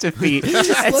sports defeat. And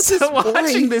let so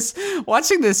this boy-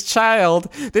 watching this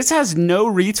child, this has no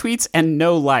retweets and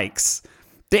no likes.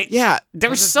 There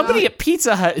was somebody at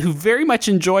Pizza Hut who very much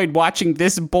enjoyed watching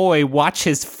this boy watch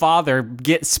his father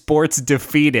get sports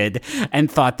defeated and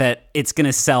thought that it's going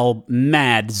to sell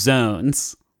mad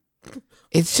zones.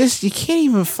 It's just, you can't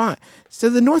even find. So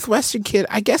the Northwestern kid,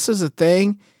 I guess, was a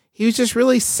thing. He was just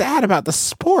really sad about the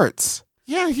sports.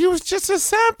 Yeah, he was just a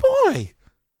sad boy.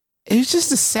 He was just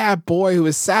a sad boy who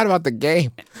was sad about the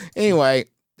game. Anyway,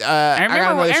 I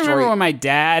remember when my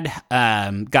dad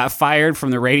got fired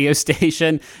from the radio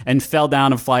station and fell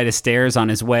down a flight of stairs on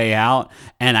his way out,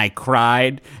 and I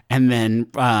cried. And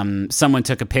then someone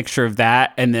took a picture of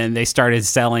that, and then they started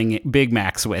selling Big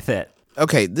Macs with it.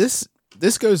 Okay, this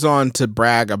goes on to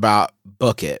brag about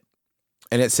Book It,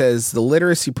 and it says the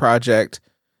Literacy Project.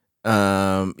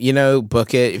 Book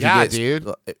It. If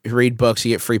you read books,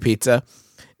 you get free pizza.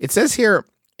 It says here,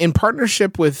 in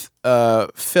partnership with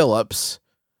Phillips,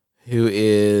 who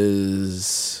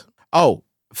is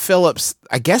Phillips,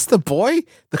 I guess the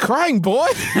crying boy.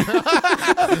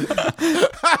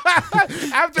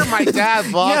 After my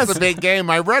dad lost Yes. the big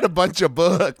game, I read a bunch of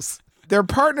books. They're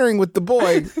partnering with the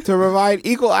boy to provide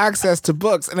equal access to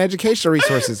books and educational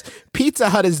resources. Pizza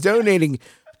Hut is donating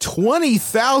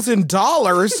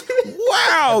 $20,000.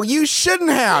 Wow, you shouldn't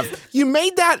have. You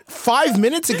made that 5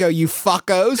 minutes ago, you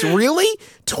fuckos. Really?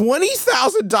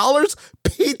 $20,000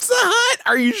 Pizza Hut?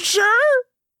 Are you sure?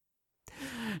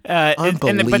 But they're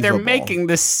Unbelievable. making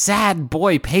this sad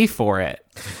boy pay for it.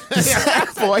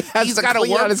 That boy has He's to gotta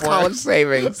clean work out his for college it.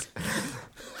 savings.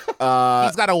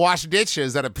 He's got to wash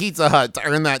dishes at a Pizza Hut to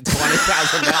earn that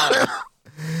 $20,000.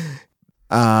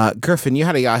 Griffin, you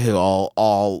had a Yahoo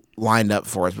all lined up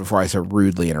for us before I so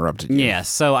rudely interrupted you. Yeah,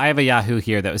 so I have a Yahoo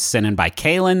here that was sent in by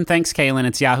Kaylin. Thanks, Kaylin.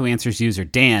 It's Yahoo Answers user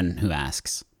Dan who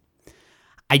asks,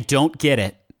 I don't get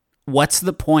it. What's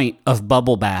the point of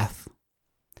bubble bath?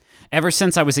 Ever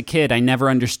since I was a kid, I never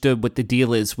understood what the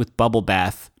deal is with bubble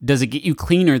bath. Does it get you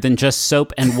cleaner than just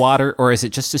soap and water, or is it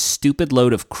just a stupid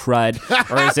load of crud?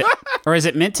 Or is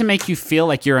it meant to make you feel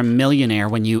like you're a millionaire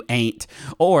when you ain't?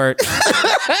 Or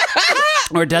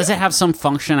does it have some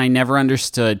function I never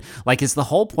understood? Like, is the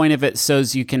whole point of it so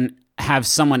you can have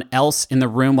someone else in the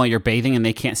room while you're bathing and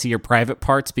they can't see your private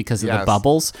parts because of the Yes.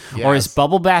 bubbles? Or is Yes.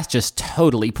 bubble bath just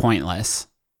totally pointless?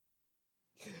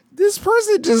 This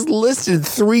person just listed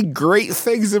 3 great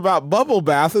things about bubble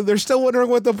bath, and they're still wondering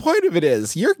what the point of it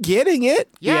is. You're getting it.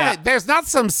 Yeah, there's not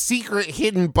some secret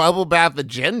hidden bubble bath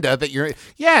agenda that you're...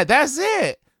 Yeah, that's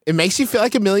it. It makes you feel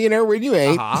like a millionaire when you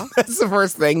ain't. Uh-huh. That's the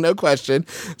first thing, no question.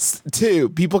 2,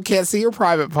 people can't see your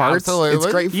private parts. Absolutely. It's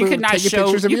great for You could not taking show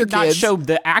pictures of your not kids. show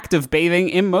the act of bathing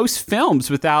in most films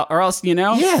without, or else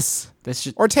Yes. That's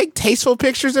just, Or take tasteful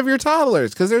pictures of your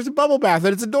toddlers because there's a bubble bath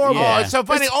and it's adorable. Yeah. Oh, it's so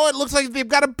funny. Oh, it looks like they've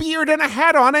got a beard and a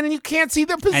hat on and you can't see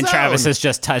their P'Zone. and Travis has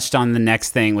just touched on the next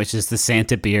thing, which is the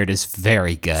Santa beard is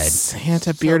very good.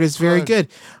 Santa beard is very good.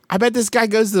 I bet this guy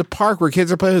goes to the park where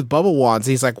kids are playing with bubble wands.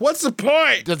 He's like, what's the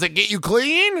point? Does it get you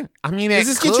clean? I mean, Does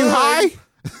this get you high?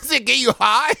 Does it get you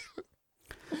high?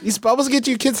 These bubbles get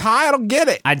you kids high? I don't get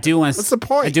it. I do want. What's the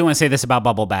point? I do want to say this about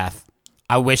bubble bath.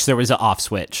 I wish there was an off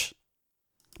switch.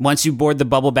 Once you board the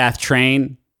bubble bath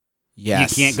train,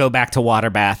 Yes. you can't go back to water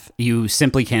bath. You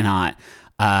simply cannot.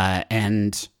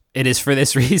 And it is for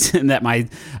this reason that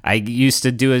I used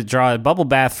to draw a bubble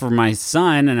bath for my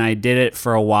son, and I did it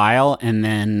for a while, and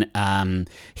then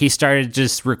he started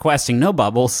just requesting no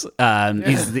bubbles.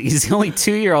 He's the only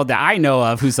 2-year-old that I know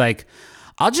of who's like,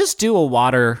 I'll just do a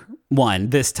water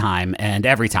one this time and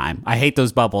every time. I hate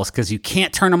those bubbles because you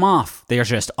can't turn them off. They are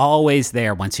just always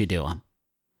there once you do them.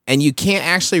 And you can't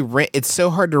actually it's so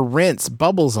hard to rinse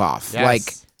bubbles off. Yes.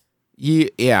 Like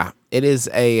it is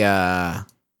a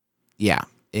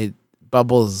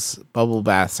bubble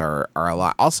baths are a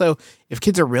lot. Also, if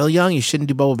kids are real young, you shouldn't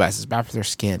do bubble baths. It's bad for their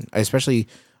skin, especially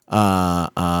young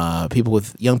people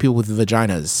with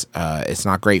vaginas. It's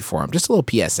not great for them. Just a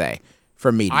little PSA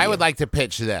from me. I would like to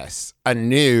pitch this, a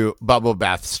new bubble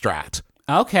bath strat.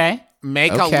 Okay.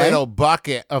 Make Okay. a little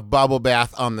bucket of bubble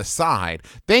bath on the side.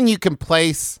 Then you can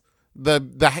place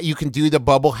you can do the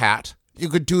bubble hat. You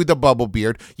could do the bubble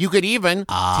beard. You could even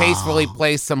tastefully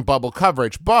place some bubble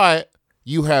coverage, but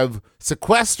you have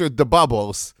sequestered the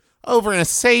bubbles over in a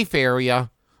safe area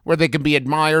where they can be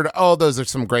admired. Oh, those are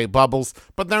some great bubbles,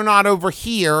 but they're not over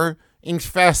here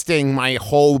infesting my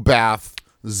whole bath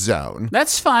zone.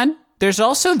 That's fun. There's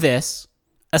also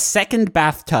a second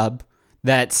bathtub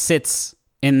that sits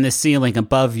in the ceiling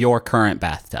above your current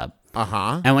bathtub.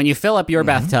 Uh-huh. And when you fill up your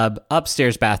bathtub,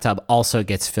 upstairs bathtub also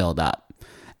gets filled up.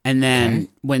 And then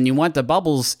when you want the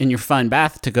bubbles in your fun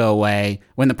bath to go away,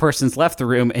 when the person's left the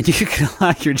room, and you can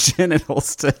allow your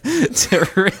genitals to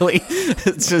really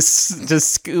just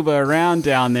scuba around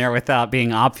down there without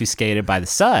being obfuscated by the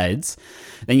suds,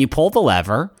 then you pull the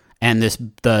lever, and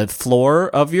the floor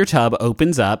of your tub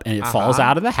opens up, and it falls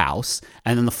out of the house,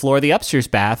 and then the floor of the upstairs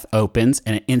bath opens,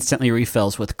 and it instantly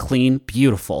refills with clean,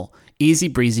 beautiful, easy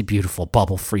breezy, beautiful,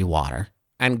 bubble-free water.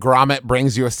 And Gromit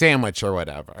brings you a sandwich or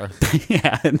whatever.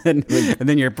 Yeah, and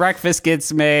then your breakfast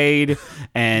gets made,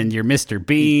 and your Mr.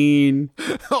 Bean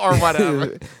or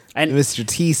whatever. And Mr.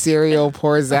 T cereal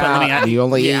pours out, and you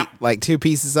only eat like 2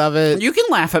 pieces of it. You can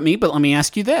laugh at me, but let me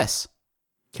ask you this.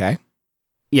 Okay.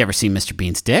 You ever seen Mr.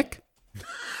 Bean's dick?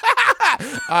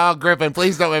 Oh, Griffin,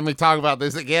 please don't make me talk about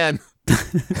this again.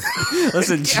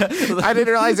 Listen, I didn't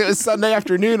realize it was Sunday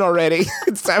afternoon already.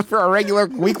 It's time for our regular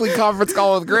weekly conference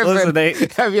call with Griffin. Listen,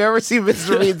 Have you ever seen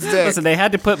Mr. Bean's dick? listen, they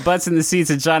had to put butts in the seats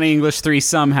of Johnny English 3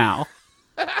 somehow.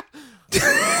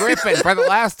 Griffin, for the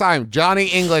last time, Johnny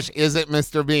English isn't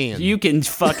Mr. Bean. You can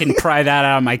fucking pry that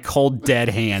out of my cold, dead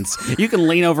hands. You can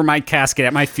lean over my casket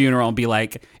at my funeral and be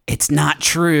like, it's not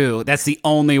true. That's the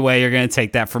only way you're going to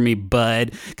take that from me,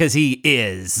 bud, because he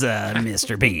is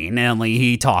Mr. Bean, only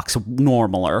he talks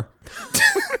normaler.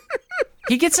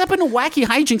 He gets up into wacky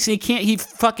hijinks and he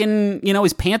fucking,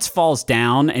 his pants falls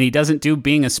down and he doesn't do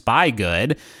being a spy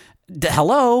good.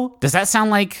 Hello? Does that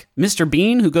sound like Mr.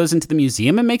 Bean who goes into the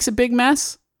museum and makes a big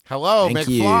mess? Hello, Thank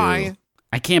McFly. you.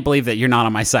 I can't believe that you're not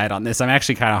on my side on this. I'm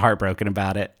actually kind of heartbroken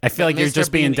about it. I feel like you're Mr.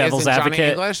 just being Bean devil's isn't Johnny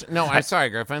advocate. English? No, I'm sorry,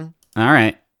 Griffin. All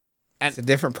right. It's a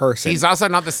different person. He's also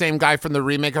not the same guy from the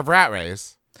remake of Rat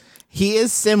Race. He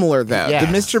is similar though. Yes.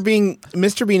 The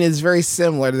Mr. Bean is very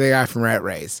similar to the guy from Rat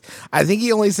Race. I think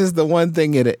he only says the one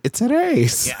thing in it. It's an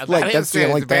ace. Yeah, like that's the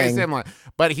only it's very thing. similar.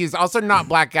 But he's also not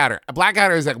Blackadder.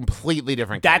 Blackadder is a completely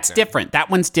different That's character. different. That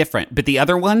one's different. But the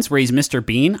other ones where he's Mr.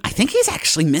 Bean, I think he's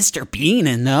actually Mr. Bean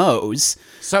in those.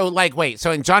 So, wait.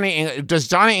 So, does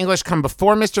Johnny English come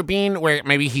before Mr. Bean, where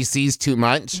maybe he sees too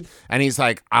much and he's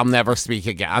like, "I'll never speak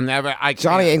again.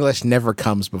 Johnny English never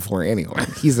comes before anyone.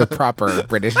 He's a proper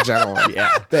British gentleman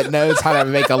that knows how to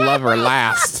make a lover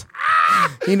last.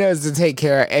 He knows to take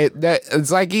care of it.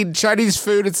 It's like eating Chinese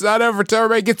food. It's not over till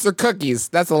everybody gets their cookies.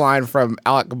 That's a line from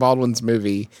Alec Baldwin's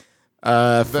movie.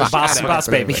 Boss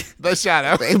Baby. The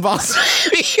Shadow. Boss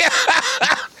Baby.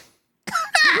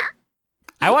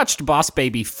 I watched Boss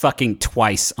Baby fucking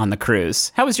twice on the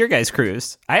cruise. How was your guys'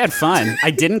 cruise? I had fun. I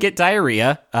didn't get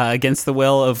diarrhea against the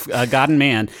will of God and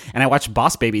man, and I watched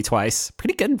Boss Baby twice.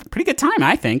 Pretty good time,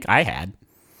 I think I had.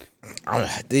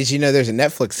 Did you know there's a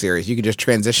Netflix series? You can just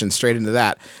transition straight into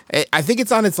that. I think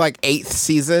it's on its like 8th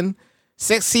season.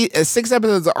 6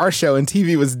 episodes of our show and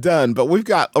TV was done, but we're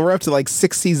up to like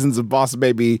 6 seasons of Boss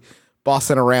Baby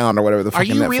bossing around or whatever the Are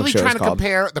fucking you Netflix really show is trying to called.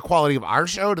 compare the quality of our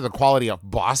show to the quality of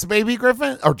Boss Baby,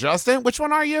 Griffin? Or Justin? Which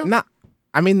one are you? No,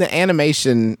 I mean the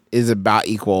animation is about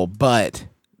equal, but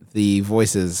the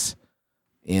voices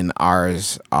in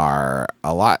ours are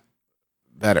a lot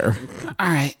better. All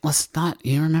right, let's not.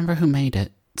 You remember who made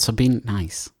it, so be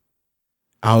nice.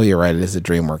 Oh, you're right. It is a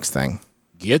DreamWorks thing.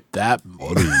 Get that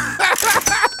money.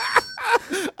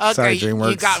 Okay, Sorry, you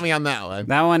DreamWorks. got me on that one.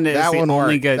 That one is That the one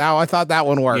only worked. good. I thought that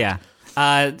one worked. Yeah.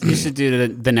 You should do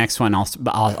the next one also.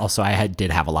 But also, I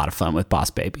did have a lot of fun with Boss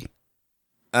Baby.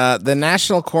 The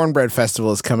National Cornbread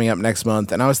Festival is coming up next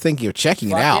month, and I was thinking of checking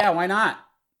it out. Yeah, why not?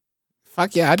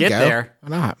 Fuck yeah, I'd Get go. there. Why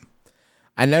not?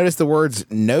 I noticed the words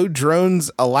 "No drones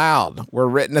allowed" were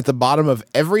written at the bottom of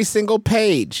every single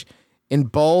page in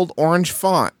bold orange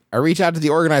font. I reached out to the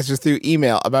organizers through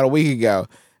email about a week ago.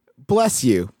 Bless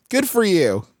you. Good for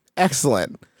you.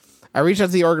 Excellent. I reached out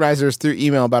to the organizers through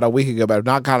email about a week ago, but have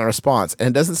not gotten a response, and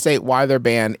it doesn't state why they're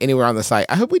banned anywhere on the site.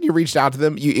 I hope when you reached out to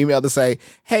them, you emailed to say,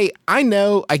 "Hey, I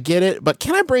know, I get it, but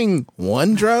can I bring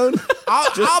one drone?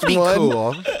 I'll be one.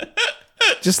 cool.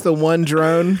 Just the one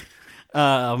drone."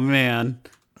 Oh man.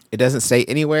 It doesn't state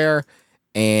anywhere.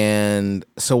 And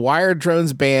so why are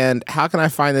drones banned? How can I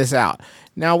find this out?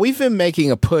 Now, we've been making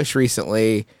a push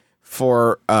recently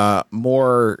for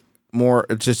more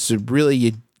just to really,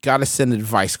 you got to send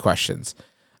advice questions.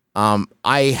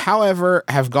 I, however,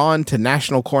 have gone to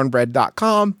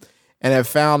nationalcornbread.com and have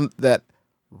found that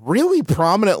really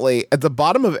prominently at the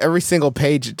bottom of every single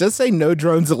page, it does say "No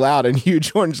drones allowed" in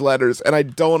huge orange letters. And I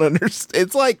don't understand.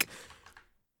 It's like,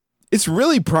 it's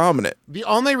really prominent. The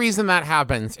only reason that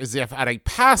happens is if at a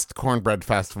past Cornbread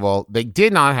Festival, they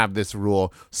did not have this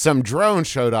rule. Some drone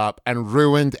showed up and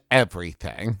ruined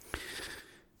everything.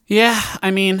 Yeah,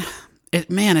 I mean,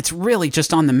 it's really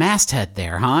just on the masthead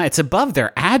there, huh? It's above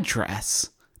their address.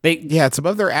 Yeah, it's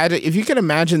above their ad. If you can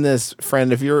imagine this,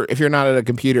 friend, if you're not at a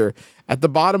computer, at the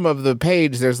bottom of the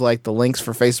page, there's like the links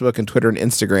for Facebook and Twitter and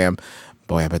Instagram.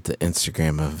 Boy, I bet the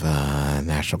Instagram of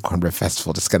National Cornbread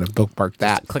Festival just gonna bookmark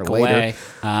that. Click for later.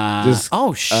 away.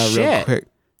 Real Shit. quick.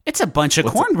 It's a bunch of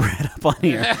cornbread up on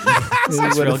here.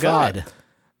 Sounds Who real would've thought? good.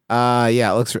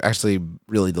 Yeah, it looks actually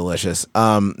really delicious.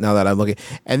 Now that I'm looking,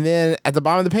 and then at the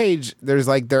bottom of the page, there's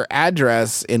like their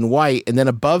address in white, and then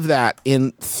above that,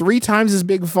 in 3 times as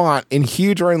big font in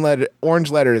huge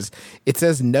orange letters, it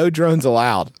says "No drones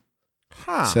allowed."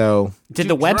 Huh. So Did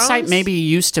the website drones- maybe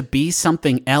used to be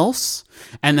something else,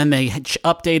 and then they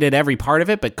updated every part of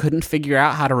it, but couldn't figure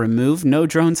out how to remove "No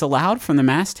drones allowed" from the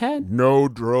masthead? No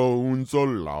drones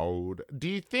allowed.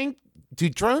 Do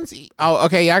drones eat? oh,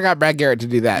 okay, yeah, I got Brad Garrett to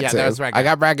do that. Yeah, too. that was Brad I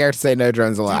got Brad Garrett to say "No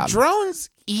drones allowed." Do drones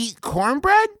eat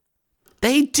cornbread?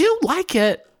 They do like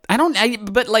it.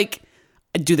 But like,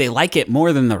 do they like it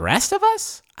more than the rest of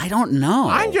us? I don't know.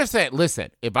 I'm just saying, listen,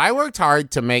 if I worked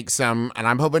hard to make some, and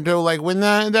I'm hoping to like win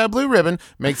the blue ribbon,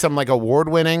 make some like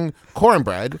award-winning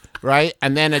cornbread, right?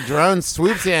 And then a drone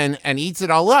swoops in and eats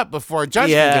it all up before a judge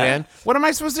can get in. What am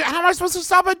I supposed to? How am I supposed to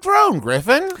stop a drone,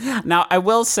 Griffin? Now, I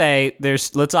will say,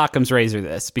 let's Occam's razor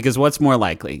this, because what's more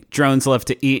likely? Drones love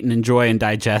to eat and enjoy and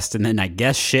digest, and then I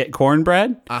guess shit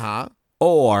cornbread? Uh-huh.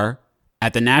 Or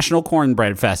at the National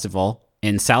Cornbread Festival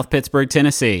in South Pittsburgh,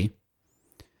 Tennessee,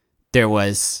 there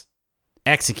was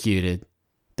executed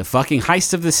the fucking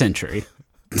heist of the century.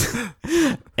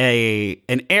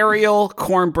 An aerial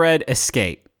cornbread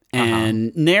escape.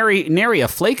 And nary a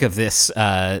flake of this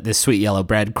sweet yellow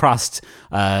bread crossed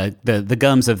the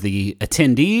gums of the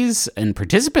attendees and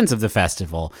participants of the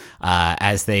festival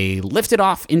as they lifted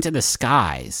off into the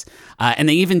skies. And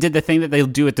they even did the thing that they'll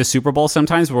do at the Super Bowl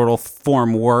sometimes, where it'll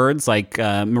form words like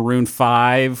Maroon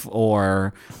 5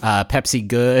 or Pepsi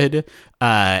Good,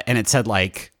 and it said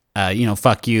like,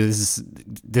 fuck you.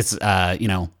 This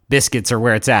biscuits are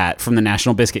where it's at from the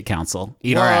National Biscuit Council.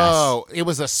 Eat our ass. Whoa, it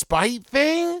was a spite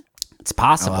thing? It's I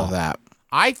possible. love that.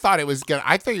 I thought it was gonna.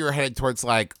 I thought you were headed towards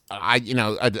like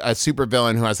a super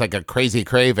villain who has like a crazy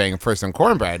craving for some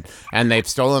cornbread, and they've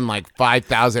stolen like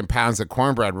 5,000 pounds of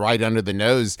cornbread right under the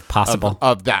nose Possible.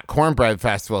 of that cornbread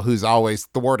festival, who's always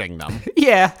thwarting them.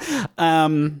 Yeah.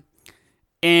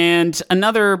 And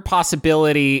another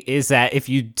possibility is that if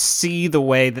you see the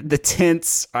way that the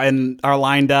tents are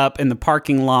lined up and the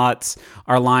parking lots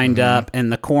are lined up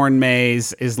and the corn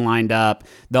maze is lined up,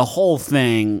 the whole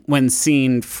thing, when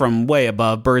seen from way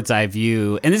above bird's eye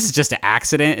view, and this is just an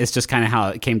accident, it's just kind of how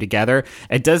it came together.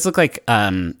 It does look like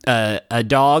a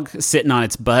dog sitting on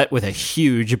its butt with a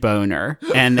huge boner,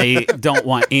 and they don't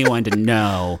want anyone to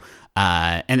know,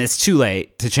 and it's too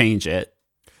late to change it.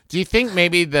 Do you think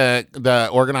maybe the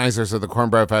organizers of the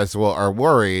Cornbread Festival are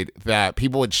worried that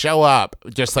people would show up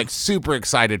just like super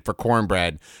excited for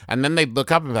cornbread, and then they'd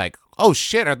look up and be like, oh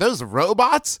shit, are those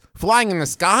robots flying in the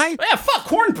sky? Yeah, fuck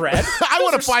cornbread. I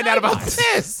want to find out about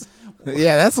this.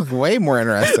 Yeah, that's way more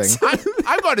interesting.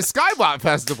 I'm going to Skybot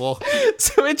Festival.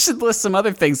 So it should list some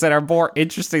other things that are more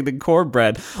interesting than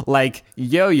cornbread, like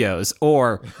yo-yos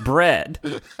or bread.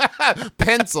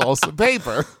 Pencils,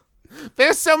 paper.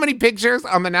 There's so many pictures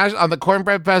on the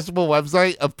Cornbread Festival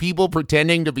website of people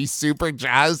pretending to be super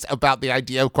jazzed about the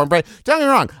idea of cornbread. Don't get me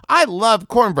wrong, I love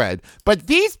cornbread, but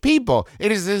these people,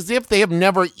 it is as if they have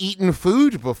never eaten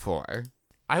food before.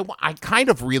 I kind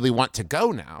of really want to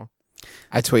go now.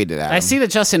 I tweeted at him. I see that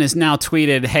Justin has now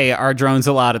tweeted, hey, are drones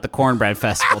allowed at the Cornbread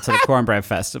Festival to the Cornbread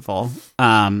Festival?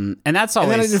 And that's And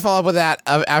then I always... did follow up with that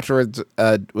afterwards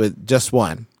with just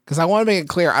one. Because I want to make it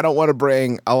clear, I don't want to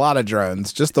bring a lot of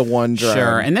drones, just the one drone.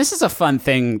 Sure, and this is a fun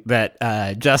thing that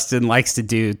Justin likes to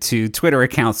do to Twitter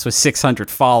accounts with 600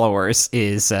 followers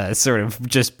is sort of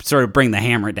bring the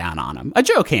hammer down on them. A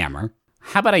joke hammer.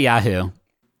 How about a Yahoo?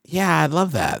 Yeah, I'd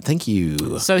love that. Thank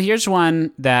you. So here's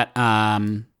one that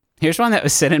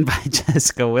was sent in by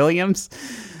Jessica Williams.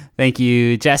 Thank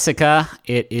you, Jessica.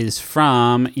 It is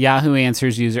from Yahoo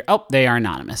Answers user. Oh, they are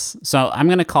anonymous. So I'm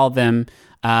going to call them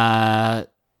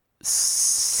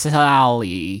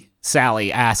Sally.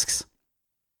 Sally asks,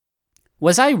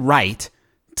 was I right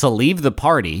to leave the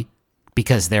party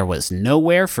because there was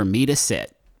nowhere for me to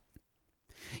sit?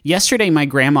 Yesterday, my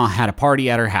grandma had a party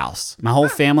at her house. My whole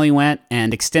family went,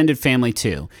 and extended family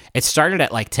too. It started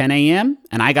at like 10 a.m.,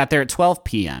 and I got there at 12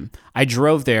 p.m. I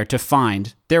drove there to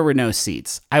find there were no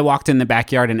seats. I walked in the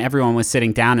backyard, and everyone was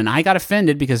sitting down, and I got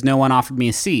offended because no one offered me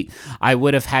a seat. I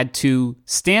would have had to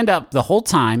stand up the whole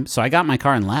time, so I got in my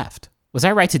car and left. Was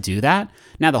I right to do that?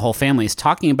 Now the whole family is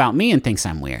talking about me and thinks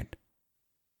I'm weird.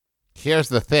 Here's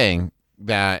the thing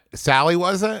that Sally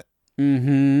wasn't.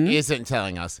 isn't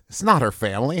telling us. It's not her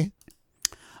family.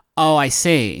 Oh, I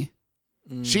see.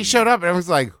 She showed up and everyone's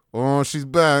like, oh, she's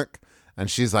back. And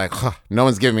she's like, huh, no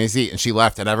one's giving me a seat. And she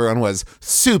left and everyone was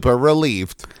super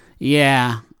relieved.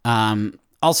 Yeah.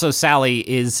 Also, Sally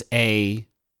is a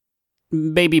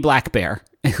baby black bear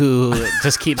who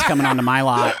just keeps coming onto my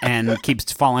lot and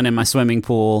keeps falling in my swimming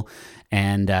pool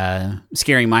and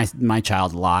scaring my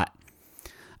child a lot.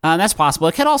 That's possible.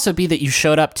 It could also be that you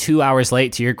showed up 2 hours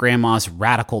late to your grandma's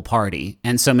radical party,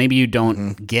 and so maybe you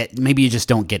maybe you just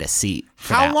don't get a seat.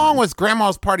 How long was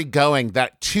grandma's party going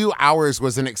that 2 hours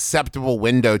was an acceptable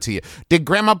window to you? Did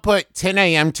grandma put 10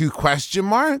 a.m. to question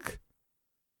mark?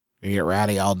 You get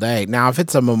rowdy all day. Now, if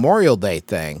it's a Memorial Day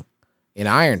thing in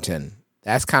Ironton,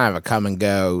 that's kind of a come and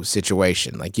go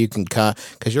situation. Like you can come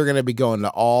because you're going to be going to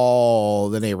all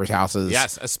the neighbors' houses.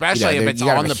 Yes, especially if it's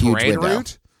on the parade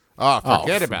route. Oh,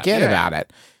 forget about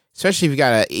it. Especially if you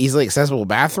got an easily accessible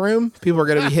bathroom, people are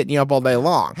going to be hitting you up all day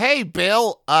long. Hey,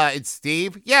 Bill, it's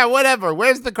Steve. Yeah, whatever.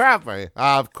 Where's the crap for you?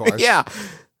 Of course. Yeah.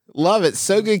 Love it.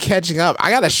 So good catching up. I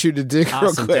got to shoot a dick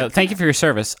real quick. Thank you for your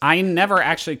service. I never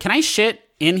actually... Can I shit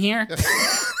in here?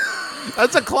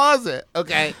 That's a closet.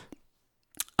 Okay.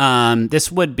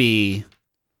 This would be...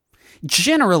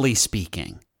 Generally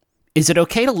speaking, is it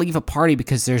okay to leave a party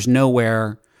because there's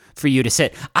nowhere for you to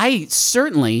sit? I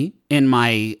certainly, in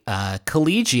my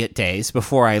collegiate days,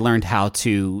 before I learned how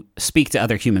to speak to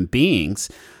other human beings,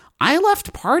 I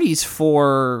left parties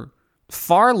for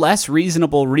far less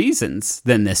reasonable reasons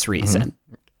than this reason.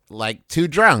 Like too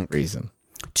drunk.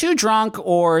 Too drunk,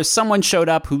 or someone showed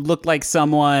up who looked like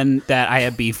someone that I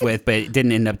had beef with, but it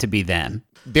didn't end up to be them.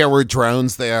 There were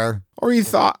drones there. Or you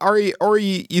thought,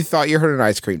 you thought you heard an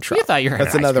ice cream truck. You thought you heard an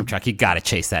ice cream truck. You got to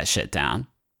chase that shit down.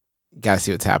 Got to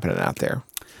see what's happening out there.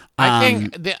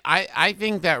 I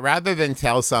think that rather than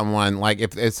tell someone, like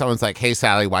if someone's like, hey,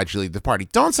 Sally, why'd you leave the party?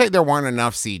 Don't say there weren't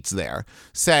enough seats there.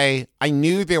 Say, I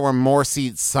knew there were more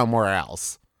seats somewhere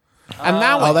else. And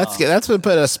that's good. That's what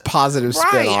put a positive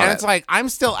spin on it. And it's like, I'm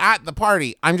still at the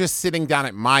party. I'm just sitting down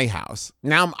at my house.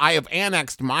 Now I have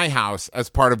annexed my house as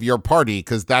part of your party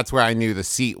because that's where I knew the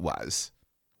seat was.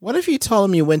 What if you told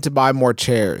him you went to buy more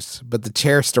chairs, but the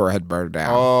chair store had burned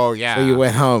down? Oh, yeah. So you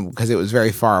went home because it was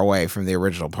very far away from the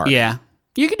original party. Yeah.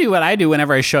 You can do what I do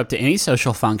whenever I show up to any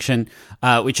social function,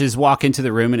 which is walk into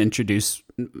the room and introduce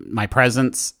my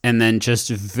presence, and then just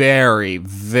very,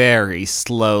 very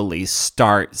slowly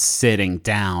start sitting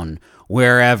down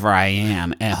wherever I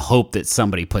am and hope that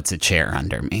somebody puts a chair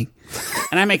under me.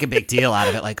 And I make a big deal out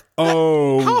of it, like,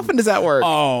 oh. How often does that work?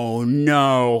 Oh,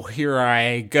 no. Here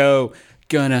I go.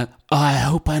 I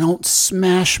hope I don't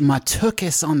smash my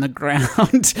tuchus on the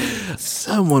ground.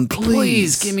 Someone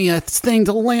please give me a thing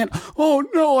to land. Oh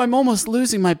no, I'm almost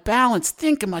losing my balance.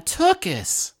 Think of my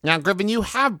tuchus. Now, Griffin, you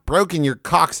have broken your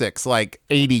coccyx like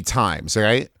 80 times,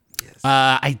 right?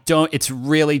 I don't. It's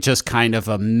really just kind of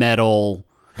a metal.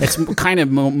 It's kind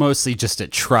of mostly just a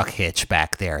truck hitch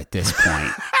back there at this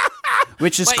point.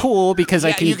 Which is cool because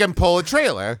you can pull a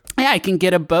trailer. Yeah, I can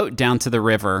get a boat down to the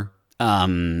river.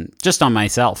 Just on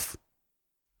myself,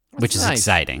 which is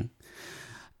exciting.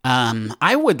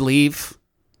 I would leave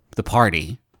the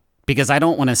party because I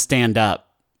don't want to stand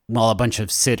up while a bunch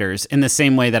of sitters, in the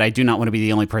same way that I do not want to be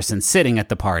the only person sitting at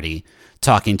the party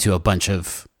talking to a bunch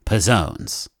of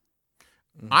P'Zones.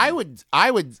 I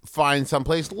would find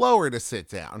someplace lower to sit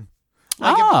down.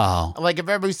 Like if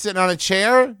everybody's sitting on a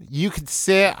chair, you could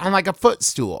sit on like a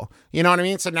footstool. You know what I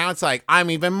mean? So now it's like I'm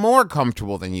even more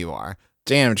comfortable than you are.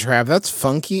 Damn, Trav, that's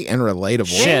funky and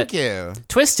relatable. Thank you.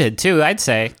 Twisted, too, I'd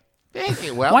say. Thank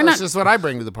you. Well, that's just what I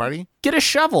bring to the party. Get a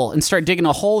shovel and start digging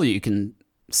a hole you can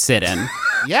sit in.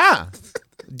 Yeah.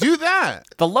 Do that.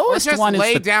 The lowest one is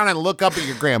lay down and look up at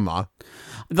your grandma.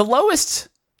 The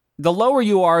lower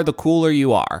you are, the cooler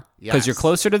you are. Because you're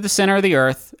closer to the center of the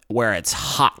earth where it's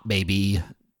hot, baby.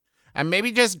 And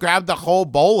maybe just grab the whole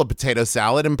bowl of potato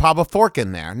salad and pop a fork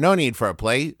in there. No need for a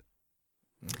plate.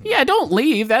 Yeah, don't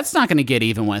leave. That's not going to get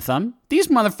even with them. These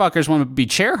motherfuckers want to be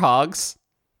chair hogs.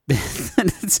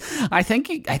 I think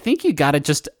you got to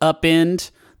just upend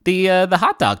the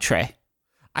hot dog tray.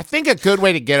 I think a good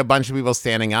way to get a bunch of people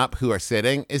standing up who are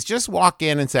sitting is just walk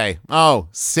in and say, "Oh,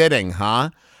 sitting, huh?"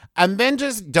 And then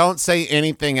just don't say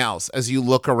anything else as you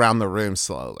look around the room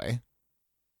slowly.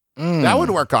 That would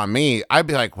work on me. I'd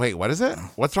be like, wait, what is it?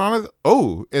 What's wrong with it?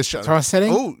 Oh, what's wrong with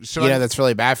sitting? Oh, that's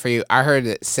really bad for you. I heard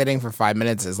that sitting for 5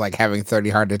 minutes is like having 30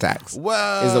 heart attacks.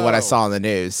 Whoa. Is what I saw on the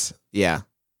news. Yeah.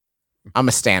 I'm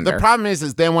a stander. The problem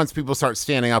is then once people start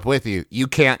standing up with you, you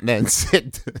can't then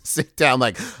sit down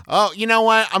like, oh, you know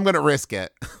what? I'm going to risk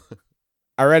it.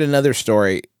 I read another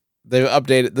story They've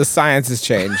updated. The science has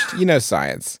changed. You know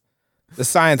science. The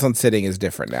science on sitting is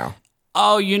different now.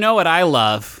 Oh, you know what I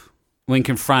love when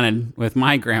confronted with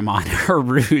my grandma and her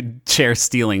rude chair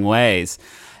stealing ways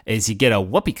is you get a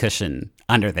whoopee cushion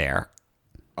under there.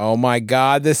 Oh my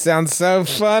God, this sounds so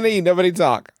funny. Nobody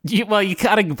talk. You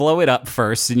gotta blow it up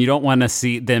first, and you don't want to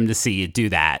see you do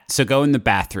that. So go in the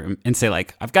bathroom and say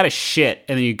like, "I've got a shit,"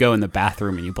 and then you go in the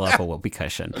bathroom and you blow up a whoopee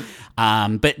cushion.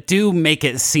 But do make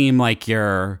it seem like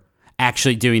you're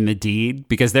actually doing the deed,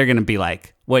 because they're gonna be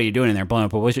like, "What are you doing in there, blowing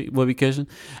up a whoopee cushion?"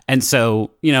 And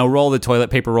so roll the toilet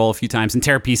paper roll a few times and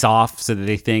tear a piece off so that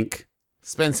they think.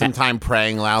 Spend some time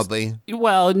praying loudly.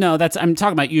 Well, no, I'm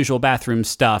talking about usual bathroom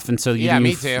stuff. And so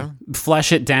me too.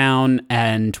 Flush it down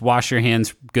and wash your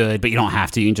hands good, but you don't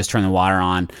have to. You can just turn the water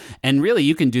on. And really,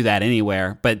 you can do that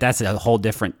anywhere, but that's a whole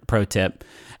different pro tip.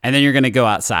 And then you're going to go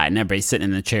outside and everybody's sitting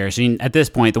in the chairs. At this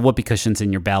point, the whoopee cushion's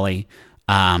in your belly,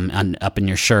 up in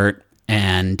your shirt.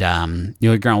 And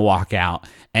you're going to walk out.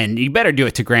 And you better do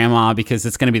it to grandma, because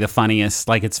it's going to be the funniest.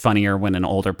 Like, it's funnier when an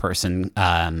older person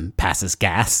passes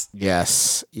gas.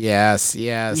 Yes.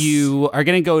 You are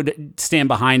going to go stand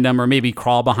behind them, or maybe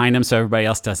crawl behind them so everybody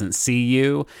else doesn't see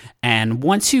you. And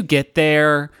once you get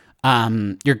there,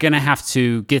 you're going to have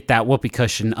to get that whoopee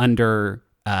cushion under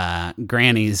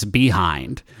Granny's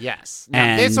behind. Yes.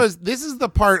 Now, this is the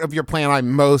part of your plan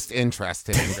I'm most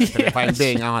interested in, if I'm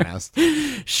being honest.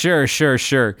 Sure.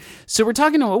 So we're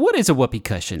talking about, what is a whoopee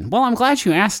cushion? Well, I'm glad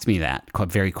you asked me that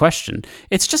very question.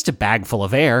 It's just a bag full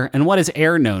of air, and what is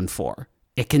air known for?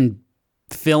 It can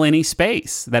fill any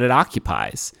space that it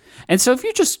occupies. And so if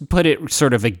you just put it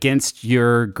sort of against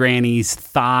your granny's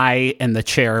thigh and the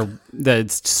chair, the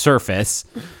surface,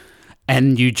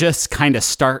 and you just kind of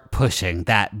start pushing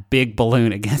that big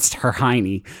balloon against her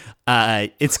hiney,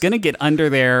 it's going to get under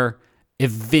there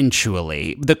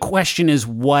eventually. The question is,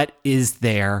 what is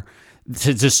there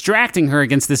distracting her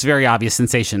against this very obvious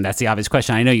sensation? That's the obvious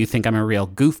question. I know you think I'm a real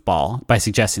goofball by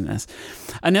suggesting this.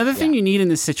 Another thing you need in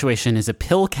this situation is a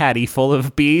pill caddy full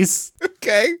of bees.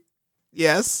 Okay.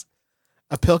 Yes.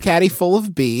 A pill caddy full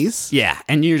of bees. Yeah,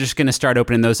 and you're just going to start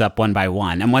opening those up one by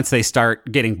one. And once they start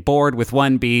getting bored with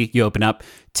one bee, you open up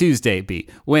Tuesday bee,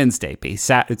 Wednesday bee,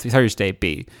 Thursday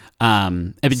bee.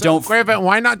 But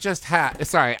why not just have...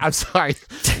 Sorry, I'm sorry.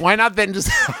 Why not then just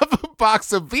have a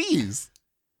box of bees?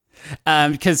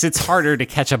 Because it's harder to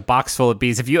catch a box full of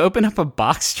bees. If you open up a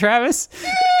box, Travis...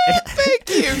 Thank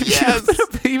you. Yes.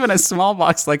 Even a small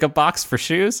box, like a box for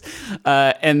shoes,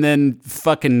 and then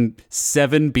fucking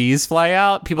 7 bees fly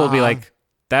out, people will be like,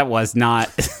 that was not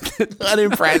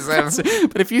unimpressive.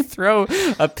 But if you throw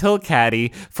a pill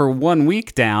caddy for 1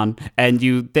 week down, and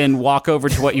you then walk over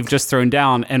to what you've just thrown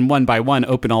down and one by one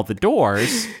open all the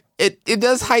doors... It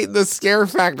does heighten the scare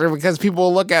factor, because people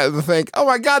will look at it and think, oh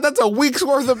my God, that's a week's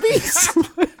worth of bees.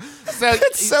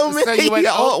 So many you would,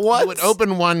 all at once. You would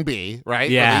open one bee, right?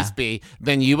 Yeah. Release bee.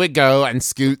 Then you would go and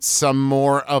scoot some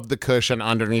more of the cushion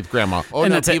underneath grandma. Oh, And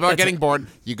no, that's it. people are That's getting bored.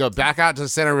 You go back out to the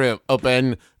center room,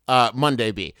 open Monday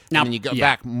bee. Now- and then you go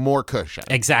yeah. back, more cushion.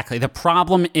 Exactly. The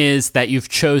problem is that you've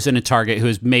chosen a target who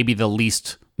is maybe the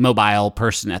least mobile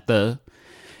person at the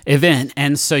event.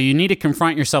 And so you need to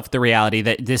confront yourself with the reality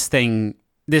that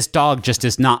this dog just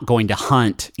is not going to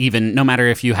hunt, even no matter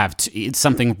if you have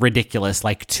something ridiculous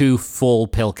like 2 full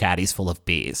pill caddies full of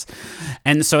bees.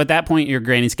 And so at that point, your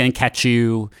granny's going to catch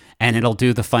you, and it'll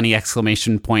do the funny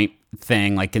exclamation point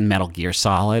thing like in Metal Gear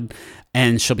Solid.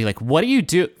 And she'll be like, what do you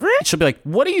do? She'll be like,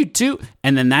 what do you do?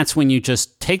 And then that's when you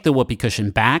just take the whoopee cushion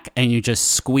back and you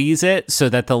just squeeze it so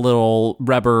that the little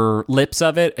rubber lips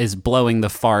of it is blowing the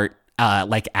fart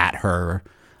like at her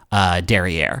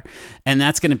derriere. And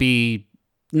that's going to be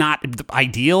not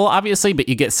ideal, obviously, but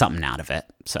you get something out of it.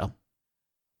 So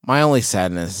My only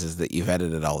sadness is that you've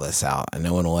edited all this out and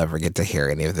no one will ever get to hear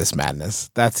any of this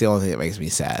madness. That's the only thing that makes me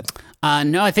sad.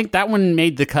 No, I think that one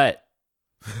made the cut.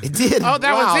 It did. Oh,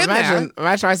 that Wow, one's in there.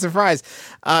 Imagine my surprise.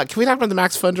 Can we talk about the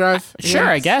MaxFunDrive? Sure,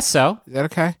 I guess so. Is that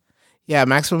okay? Yeah,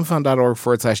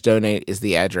 MaximumFun.org/donate is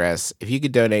the address. If you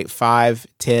could donate $5,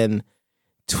 $10,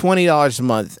 $20 a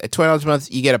month, at $20 a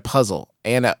month, you get a puzzle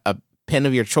and a pen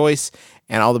of your choice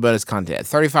and all the bonus content. At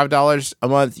 $35 a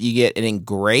month, you get an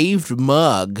engraved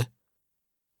mug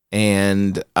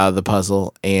and the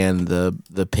puzzle and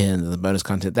the pen and the bonus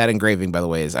content. That engraving, by the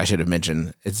way, is, I should have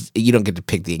mentioned, you don't get to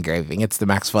pick the engraving. It's the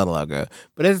Max Fun logo,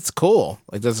 but it's cool.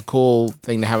 Like, that's a cool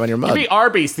thing to have on your mug. It'd be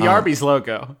Arby's, the Arby's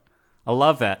logo. I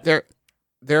love that.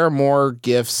 There are more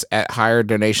gifts at higher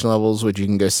donation levels, which you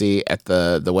can go see at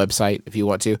the website if you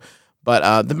want to.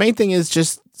 But the main thing is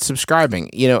just subscribing.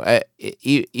 You know,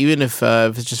 even if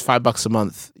it's just $5 a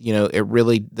month, you know, it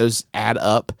really, those add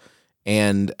up.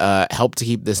 and help to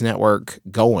keep this network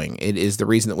going. It is the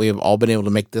reason that we have all been able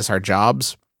to make this our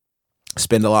jobs,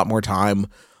 spend a lot more time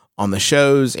on the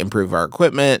shows, improve our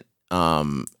equipment,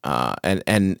 and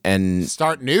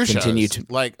start new continue shows.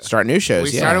 to start new shows. We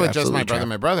started with just my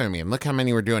brother, and me, and look how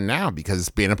many we're doing now because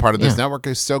being a part of this network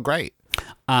is so great.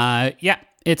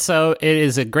 It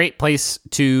is a great place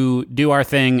to do our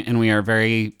thing, and we are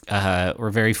we're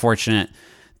very fortunate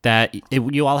that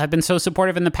you all have been so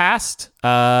supportive in the past.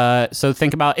 So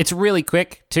think about it's really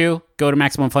quick too. Go to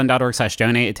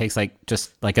MaximumFun.org/donate. It takes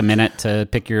just a minute to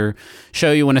pick your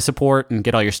show you want to support and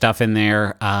get all your stuff in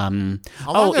there. Let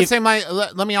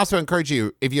me also encourage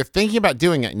you, if you're thinking about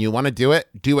doing it and you want to do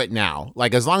it now.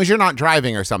 As long as you're not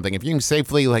driving or something, if you can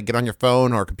safely get on your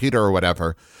phone or computer or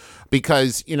whatever.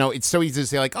 Because, it's so easy to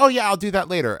say oh yeah, I'll do that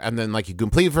later. And then you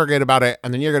completely forget about it.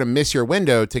 And then you're going to miss your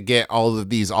window to get all of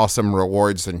these awesome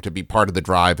rewards and to be part of the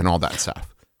drive and all that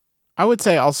stuff. I would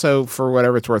say also, for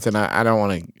whatever it's worth, and I don't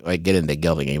want to get into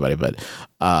guilting anybody, but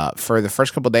for the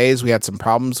first couple of days, we had some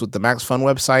problems with the MaxFun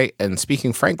website. And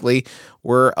speaking frankly,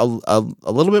 we're a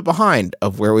little bit behind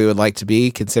of where we would like to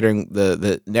be, considering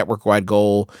the network-wide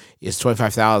goal is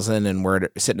 25,000, and we're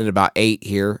sitting at about 8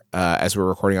 here as we're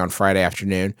recording on Friday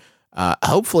afternoon.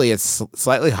 Hopefully it's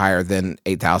slightly higher than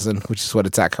 8,000, which is what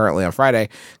it's at currently on Friday,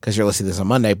 because you're listening to this on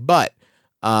Monday. But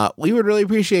we would really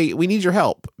we need your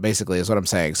help, basically, is what I'm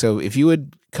saying. So if you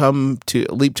would come to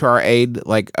leap to our aid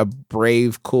like a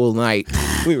brave, cool knight,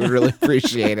 we would really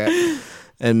appreciate it.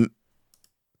 And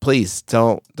please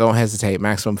don't hesitate.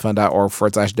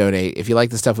 MaximumFun.org/donate. If you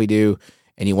like the stuff we do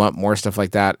and you want more stuff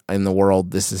like that in the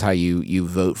world, this is how you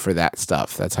vote for that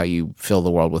stuff. That's how you fill the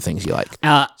world with things you like.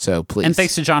 So please. And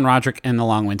thanks to John Roderick and the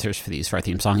Long Winters for our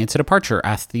theme song. It's a departure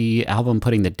after the album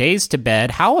Putting the Days to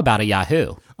Bed. How about a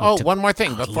Yahoo? Oh, one more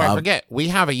thing before I forget. We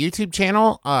have a YouTube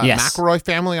channel, Yes. McElroy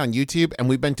Family on YouTube, and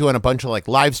we've been doing a bunch of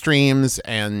live streams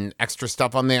and extra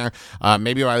stuff on there.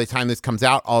 Maybe by the time this comes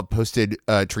out, I'll have posted,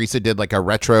 Teresa did a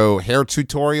retro hair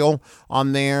tutorial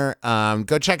on there.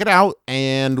 Go check it out,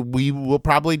 and we will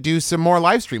probably do some more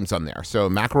live streams on there.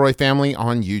 So McElroy Family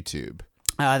on YouTube.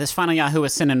 This final Yahoo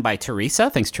was sent in by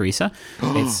Teresa. Thanks, Teresa.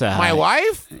 It's My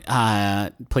wife?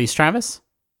 Please, Travis.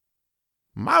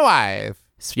 My wife.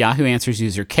 It's Yahoo Answers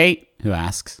user Kate, who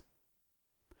asks,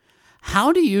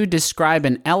 how do you describe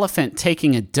an elephant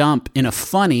taking a dump in a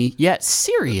funny yet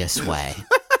serious way?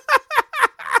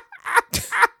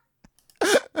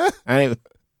 My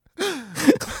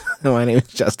name is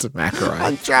Justin McElroy.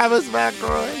 I'm Travis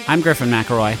McElroy. I'm Griffin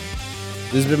McElroy.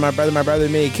 This has been my brother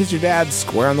and me. Kiss your dad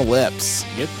square on the lips.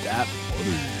 Get that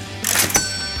money.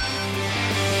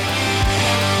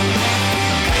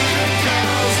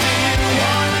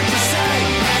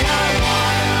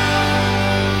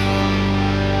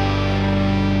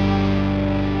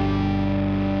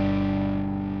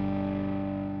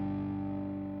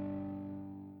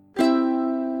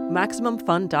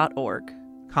 MaximumFun.org.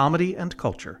 Comedy and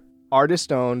culture.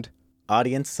 Artist owned.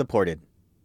 Audience supported.